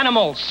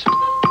animals?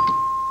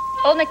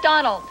 Old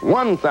MacDonald.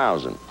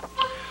 1,000.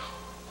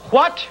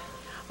 What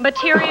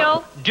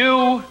material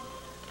do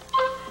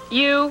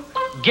you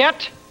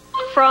get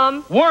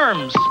from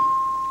worms?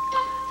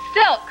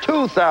 silk.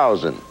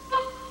 2,000.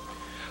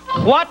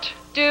 What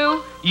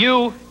Do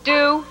you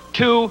do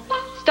to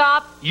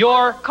stop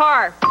your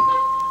car.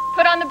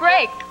 Put on the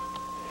brake.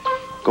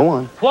 Go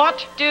on.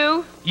 what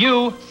Do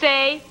you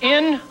say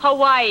in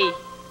Hawaii.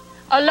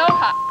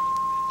 Aloha.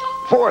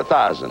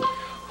 4,000.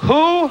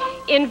 who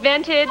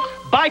Invented.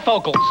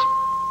 bifocals?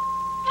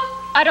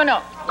 I don't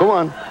know. Go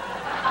on.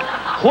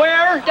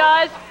 Where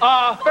Does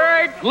a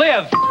bird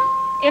live?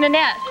 in a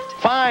nest.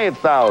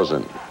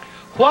 5,000.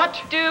 What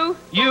Do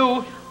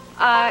you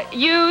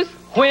use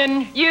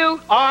when you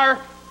are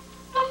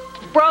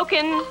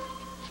broken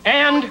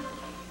And?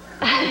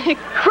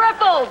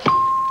 Crippled.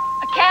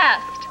 A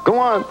cast. Go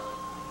on.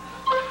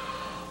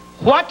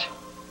 What?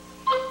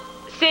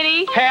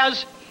 City.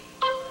 Has?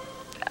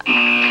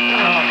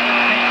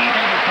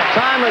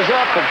 Time is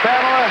up, but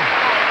Pamela,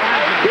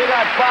 you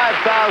got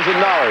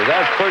 $5,000.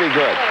 That's pretty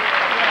good.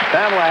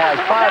 Pamela has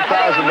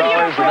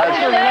 $5,000,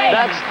 and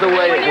that's the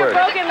way it works.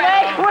 Broken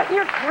leg, when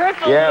you're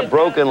crippled. Yeah,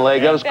 broken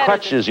leg. Those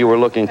crutches you were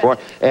looking for.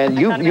 And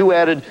you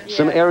added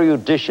some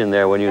erudition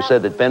there when you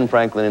said that Ben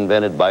Franklin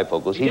invented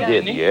bifocals. He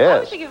did,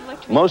 yes.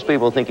 Most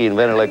people think he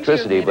invented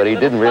electricity, but he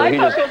didn't really. It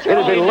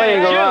had been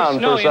laying around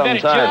for some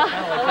time.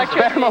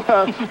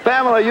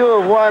 Pamela, you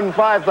have won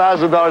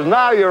 $5,000.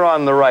 Now you're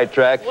on the right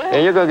track,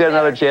 and you're going to get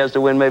another chance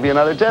to win maybe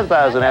another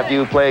 $10,000 after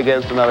you play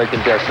against another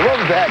contestant. We'll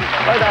be back.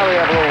 Right now we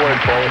have a little word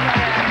for you.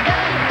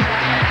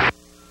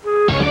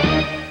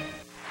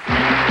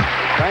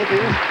 Thank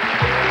you.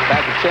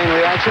 Back at Chain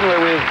Reaction, where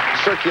we've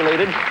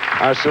circulated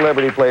our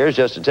celebrity players,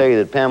 just to tell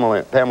you that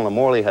Pamela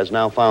Morley has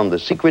now found the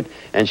secret,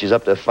 and she's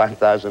up to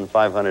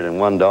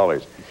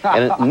 $5,501.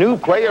 And a new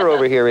player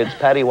over here, it's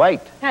Patty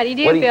White. How do you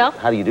do, Bill?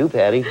 How do you do,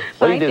 Patty?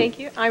 What do you do? Thank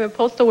you. I'm a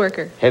postal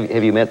worker.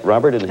 Have you met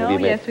Robert and have you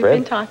met yes, Fred? we've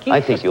been talking.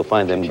 I think you'll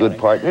find them good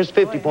partners.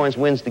 50 points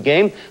wins the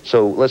game.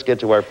 So let's get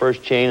to our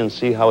first chain and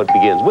see how it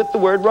begins. With the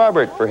word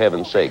Robert, for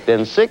heaven's sake.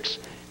 Then 6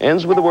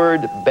 ends with the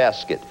word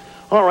basket.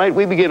 All right,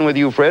 we begin with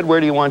you, Fred. Where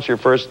do you want your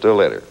first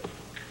letter?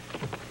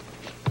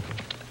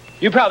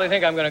 You probably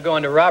think I'm going to go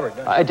into Robert,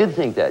 don't you? I did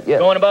think that, yes.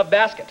 Going above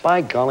basket.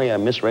 By golly, I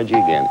misread you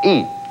again.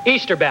 E.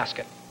 Easter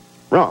basket.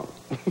 Wrong.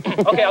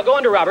 Okay, I'll go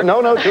into Robert.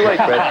 No, too late,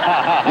 Fred.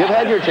 You've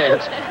had your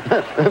chance.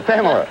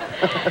 Pamela.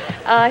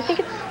 I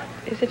think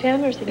is it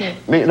him or is it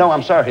me? No,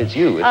 I'm sorry, it's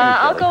you.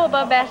 I'll go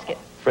above basket.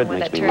 Fred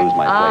makes me lose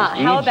my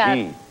place. How about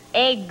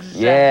eggs?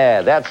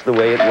 Yeah, that's the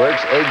way it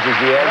works. Eggs is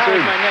the answer. That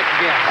was my next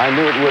guess. I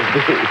knew it would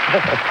be.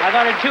 I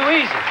thought it too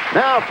easy.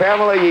 Now,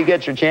 Pamela, you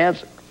get your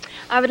chance.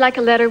 I would like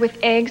a letter with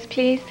eggs,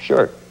 please.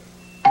 Sure.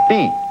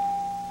 B.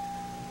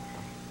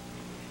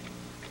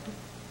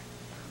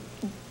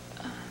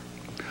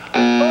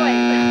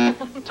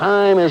 Boys.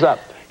 Time is up,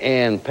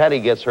 and Patty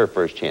gets her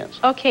first chance.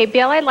 Okay,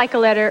 Bill, I'd like a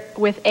letter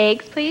with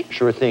eggs, please.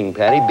 Sure thing,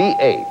 Patty.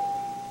 B-A.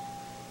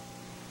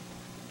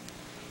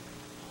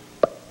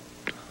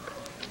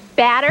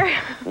 Batter.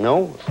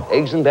 No,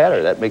 eggs and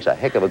batter. That makes a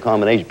heck of a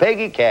combination.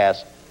 Peggy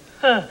Cass.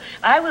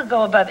 I will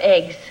go above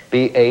eggs.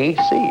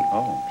 B-A-C.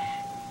 Oh.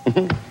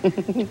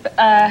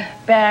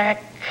 Batch.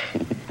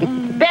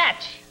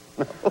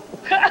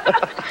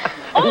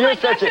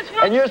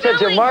 And you're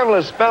such a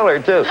marvelous speller,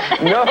 too.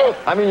 No,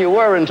 I mean, you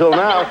were until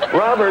now.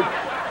 Robert.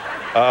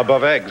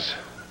 Above eggs.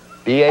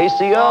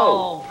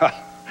 B-A-C-O.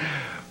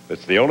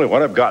 It's the only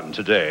one I've gotten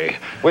today.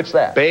 What's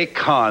that?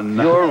 Bacon.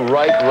 You're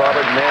right,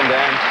 Robert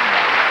Mandan.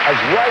 As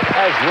right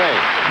as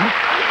rain.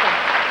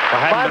 If I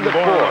hadn't been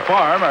born on a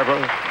farm, I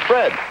would...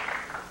 Fred.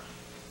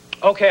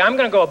 Okay, I'm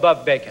going to go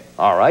above bacon.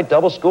 All right,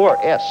 double score.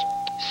 S.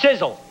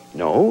 Sizzle.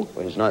 No,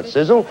 it's not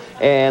sizzle.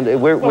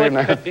 And we're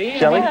not. Could be.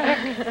 Shelley?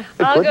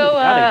 I'll go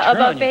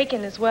above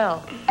bacon as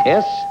well.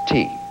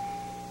 S-T.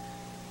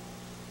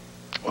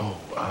 Oh,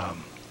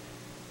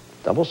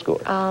 Double score.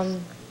 Steak.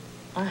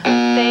 What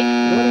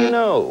do you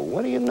know?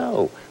 What do you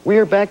know? We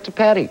are back to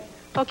Patty.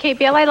 Okay,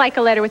 Bill, I'd like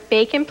a letter with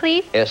bacon,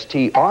 please.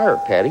 S-T-R,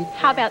 Patty.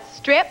 How about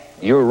strip?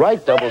 You're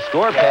right, double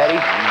score, Patty.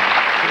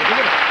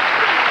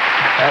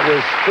 That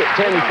was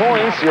 10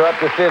 points. You're up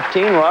to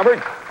 15,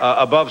 Robert.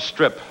 above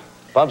strip.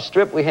 Above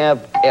strip, we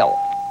have L.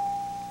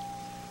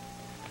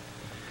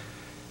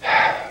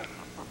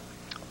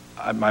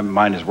 My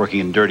mind is working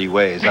in dirty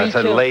ways. I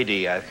said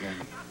lady, I think.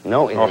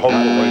 No, it Or is not.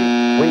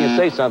 hopefully. When you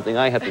say something,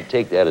 I have to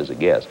take that as a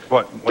guess.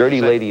 What Dirty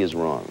you say? lady is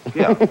wrong.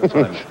 Yeah, that's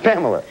what I mean.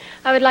 Pamela.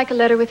 I would like a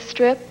letter with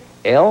strip.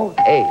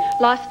 L-A.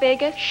 Las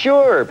Vegas.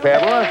 Sure,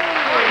 Pamela.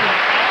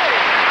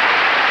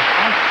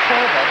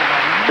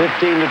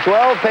 15 to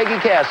 12. Peggy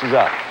Cass is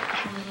up.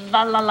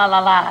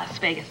 Las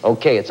Vegas.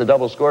 Okay, it's a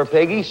double score,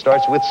 Peggy.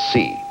 Starts with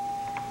C.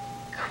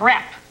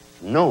 Crap.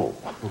 No.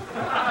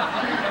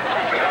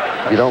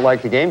 If you don't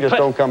like the game, just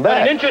don't come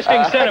back. An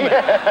interesting sentiment.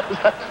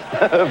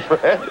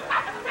 Fred,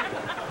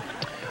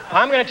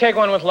 I'm going to take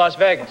one with Las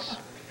Vegas.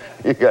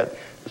 you got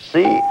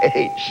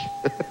C-H.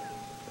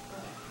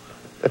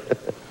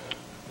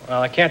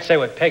 Well, I can't say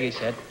what Peggy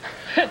said.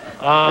 You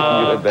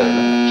had better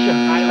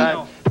not. I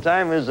don't know.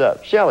 Time is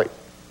up. Shelley.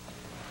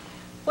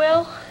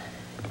 Well,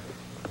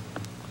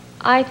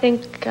 I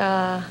think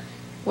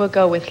we'll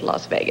go with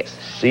Las Vegas.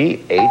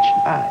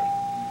 C-H-I.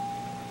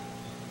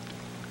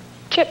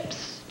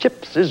 Chips.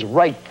 Chips is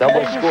right.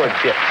 Double score,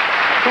 Chips.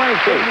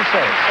 22.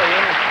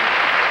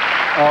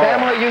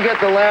 Pamela, you get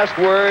the last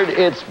word.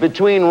 It's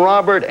between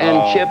Robert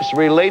and Chips.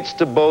 Relates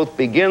to both.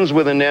 Begins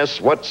with an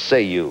S. What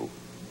say you?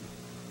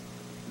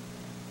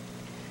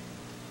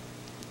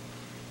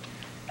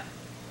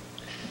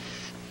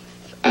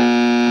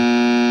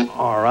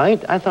 All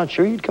right. I thought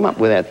sure you'd come up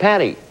with that.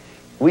 Patty,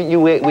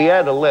 we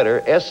add a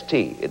letter,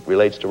 S-T. It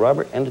relates to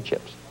Robert and to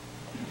Chips.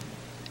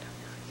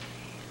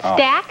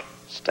 Stack?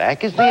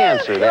 Stack is the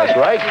answer. That's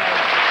right.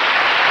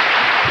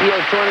 You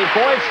have 20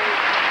 points.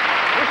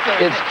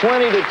 It's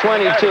 20 to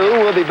 22.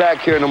 We'll be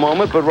back here in a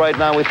moment, but right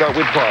now we thought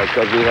we'd pause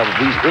because we have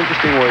these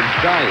interesting words,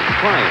 trying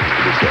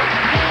to be said.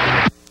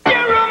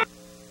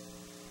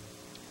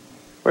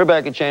 We're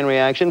back at Chain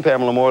Reaction.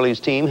 Pamela Morley's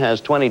team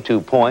has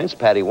 22 points.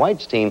 Patty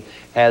White's team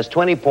has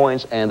 20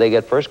 points, and they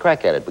get first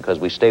crack at it because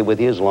we stay with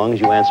you as long as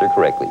you answer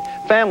correctly.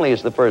 Family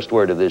is the first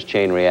word of this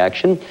chain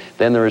reaction.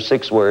 Then there are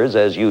 6 words,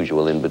 as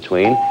usual, in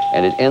between,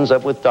 and it ends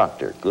up with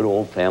doctor. Good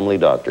old family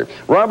doctor.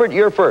 Robert,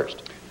 you're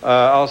first.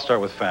 I'll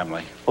start with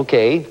family.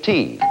 Okay,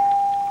 T.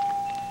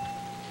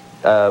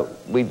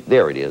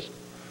 There it is.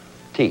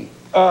 T.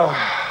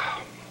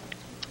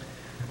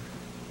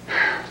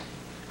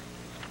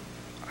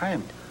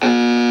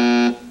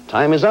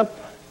 Time is up.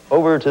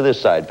 Over to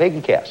this side.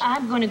 Peggy Cass.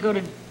 I'm going to go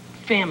to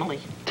family.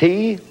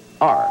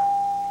 T-R.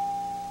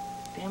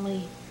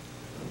 Family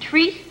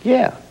tree?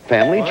 Yeah,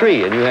 family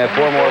tree. And you have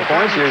 4 more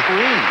points. You're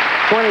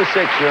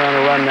 26. You're on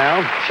a run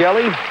now.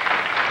 Shelley?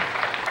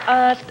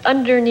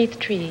 Underneath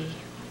tree.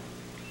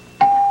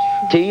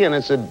 T, and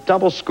it's a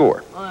double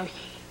score.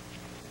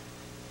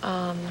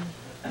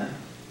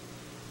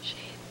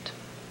 Shade.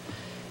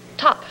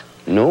 Top.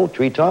 No,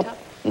 treetop?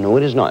 No,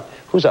 it is not.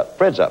 Who's up?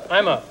 Fred's up.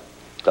 I'm up.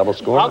 Double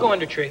score? I'll go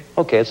under tree.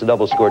 Okay, it's a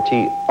double score.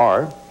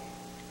 T-R.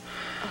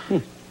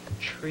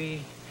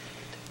 Tree.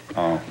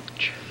 Oh.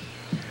 Tree,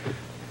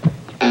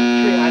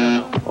 I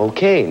don't know.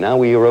 Okay, now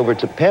we are over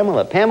to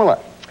Pamela. Pamela.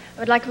 I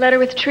would like a letter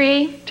with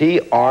tree.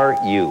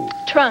 T-R-U.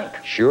 Trunk.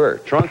 Sure.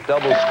 Trunk,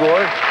 double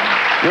score.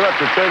 You're up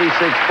to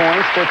 36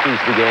 points. 50's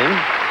the game.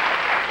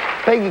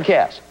 Peggy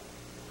Cass.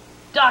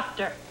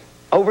 Doctor.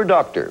 Over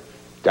doctor.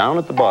 Down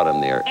at the bottom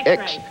there.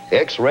 X-ray.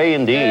 X-ray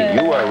indeed.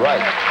 You are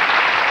right.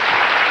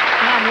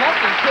 I'm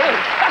lucky,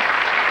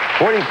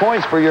 too. 40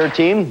 points for your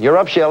team. You're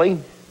up, Shelley.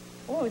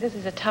 Oh, this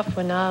is a tough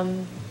one.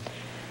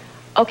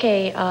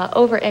 Okay,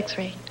 over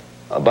X-ray.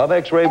 Above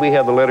X-ray, we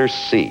have the letter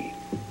C.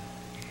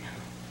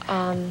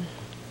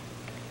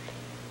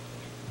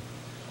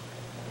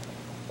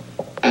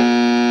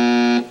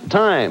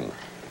 Time.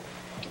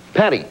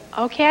 Patty.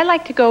 Okay, I'd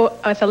like to go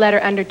with a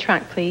letter under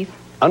trunk, please.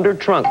 Under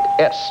trunk,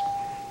 S.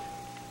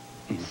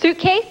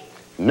 Suitcase?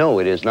 No,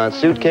 it is not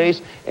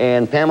suitcase.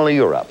 And Pamela,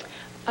 you're up.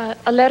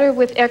 A letter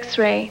with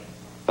X-ray.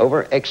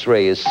 Over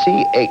X-ray is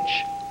C-H.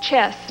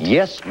 Chest.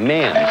 Yes,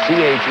 ma'am.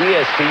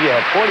 C-H-E-S-T. You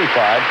have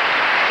 45.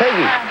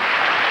 Peggy.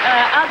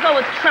 I'll go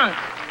with trunk.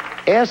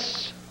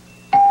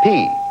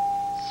 S-P.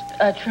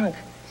 Trunk.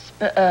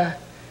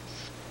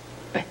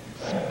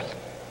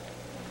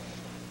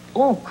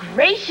 Oh,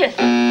 gracious.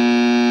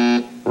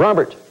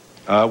 Robert.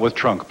 With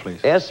trunk,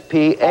 please.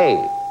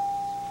 S-P-A.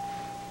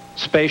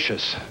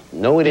 Spacious.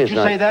 No, it is Did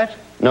not. you say that?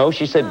 No,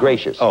 she said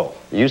gracious. Oh.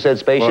 You said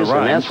spacious, Well,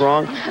 it and that's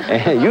wrong. rhymes.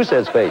 And you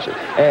said spacious.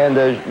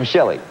 And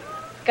Shelley.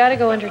 Gotta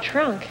go under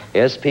trunk.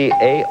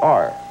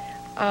 S-P-A-R.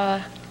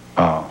 Oh.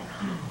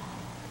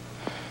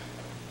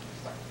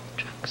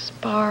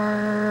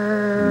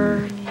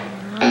 Spar.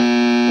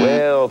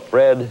 Well,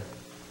 Fred.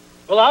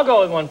 Well, I'll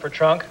go with one for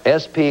trunk.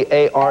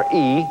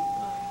 S-P-A-R-E.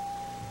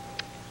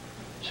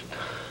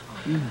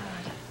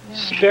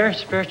 Spare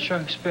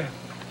trunk, spare.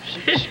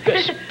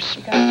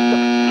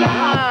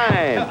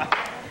 Time.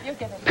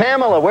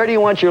 Pamela, where do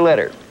you want your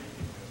letter?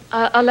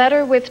 A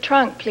letter with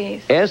trunk,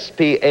 please.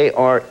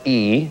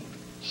 S-P-A-R-E,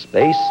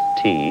 space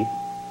T.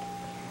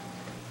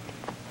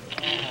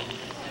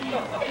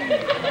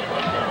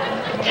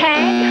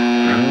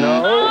 Tag?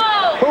 No.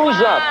 Who's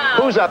up?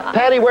 Who's up?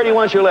 Patty, where do you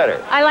want your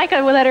letter? I like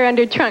a letter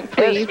under trunk,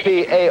 please.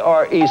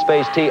 S-P-A-R-E,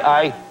 space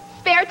T-I.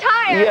 Spare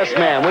tire. Yes,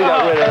 ma'am. We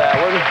got rid of that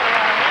one.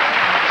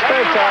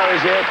 Spare tire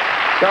is it.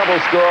 Double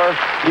score.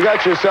 You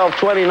got yourself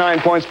 29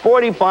 points,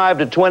 45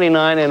 to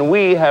 29, and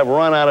we have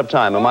run out of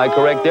time. Am I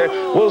correct there?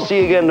 We'll see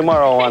you again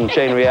tomorrow on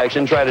Chain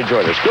Reaction. Try to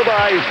join us.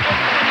 Goodbye.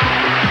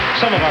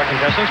 Some of our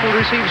contestants will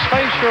receive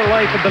Spice Your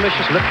Life of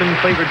delicious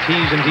Lipton-flavored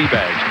teas and tea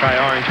bags. Try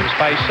orange and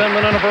spice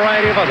cinnamon and a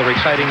variety of other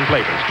exciting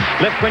flavors.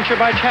 Lip Quencher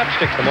by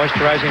Chapstick, the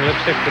moisturizing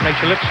lipstick that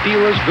makes your lips feel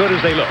as good as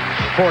they look.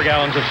 4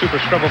 gallons of super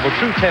scrubbable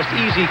True Test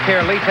Easy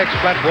Care latex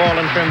flat wall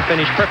and trim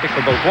finish, perfect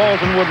for both walls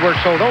and woodwork,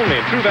 sold only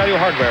at True Value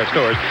hardware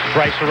stores.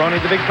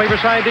 Rice-A-Roni, the big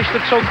flavor side dish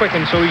that's so quick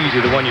and so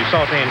easy, the one you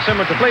saute and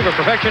simmer to flavor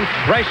perfection.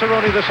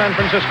 Rice-A-Roni, the San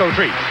Francisco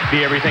treat.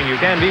 Be everything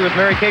you can be with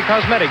Mary Kay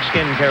Cosmetics,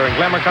 skin care and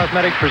glamour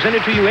cosmetics,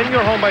 presented to you in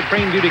your home by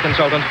trained beauty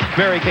consultant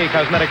Mary Kay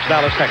Cosmetics,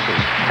 Dallas, Texas.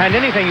 And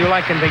anything you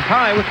like in big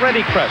pie with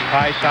Ready Crust,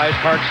 pie size,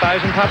 tart size,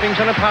 and toppings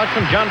in a pouch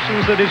from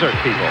Johnson's, the dessert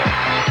people.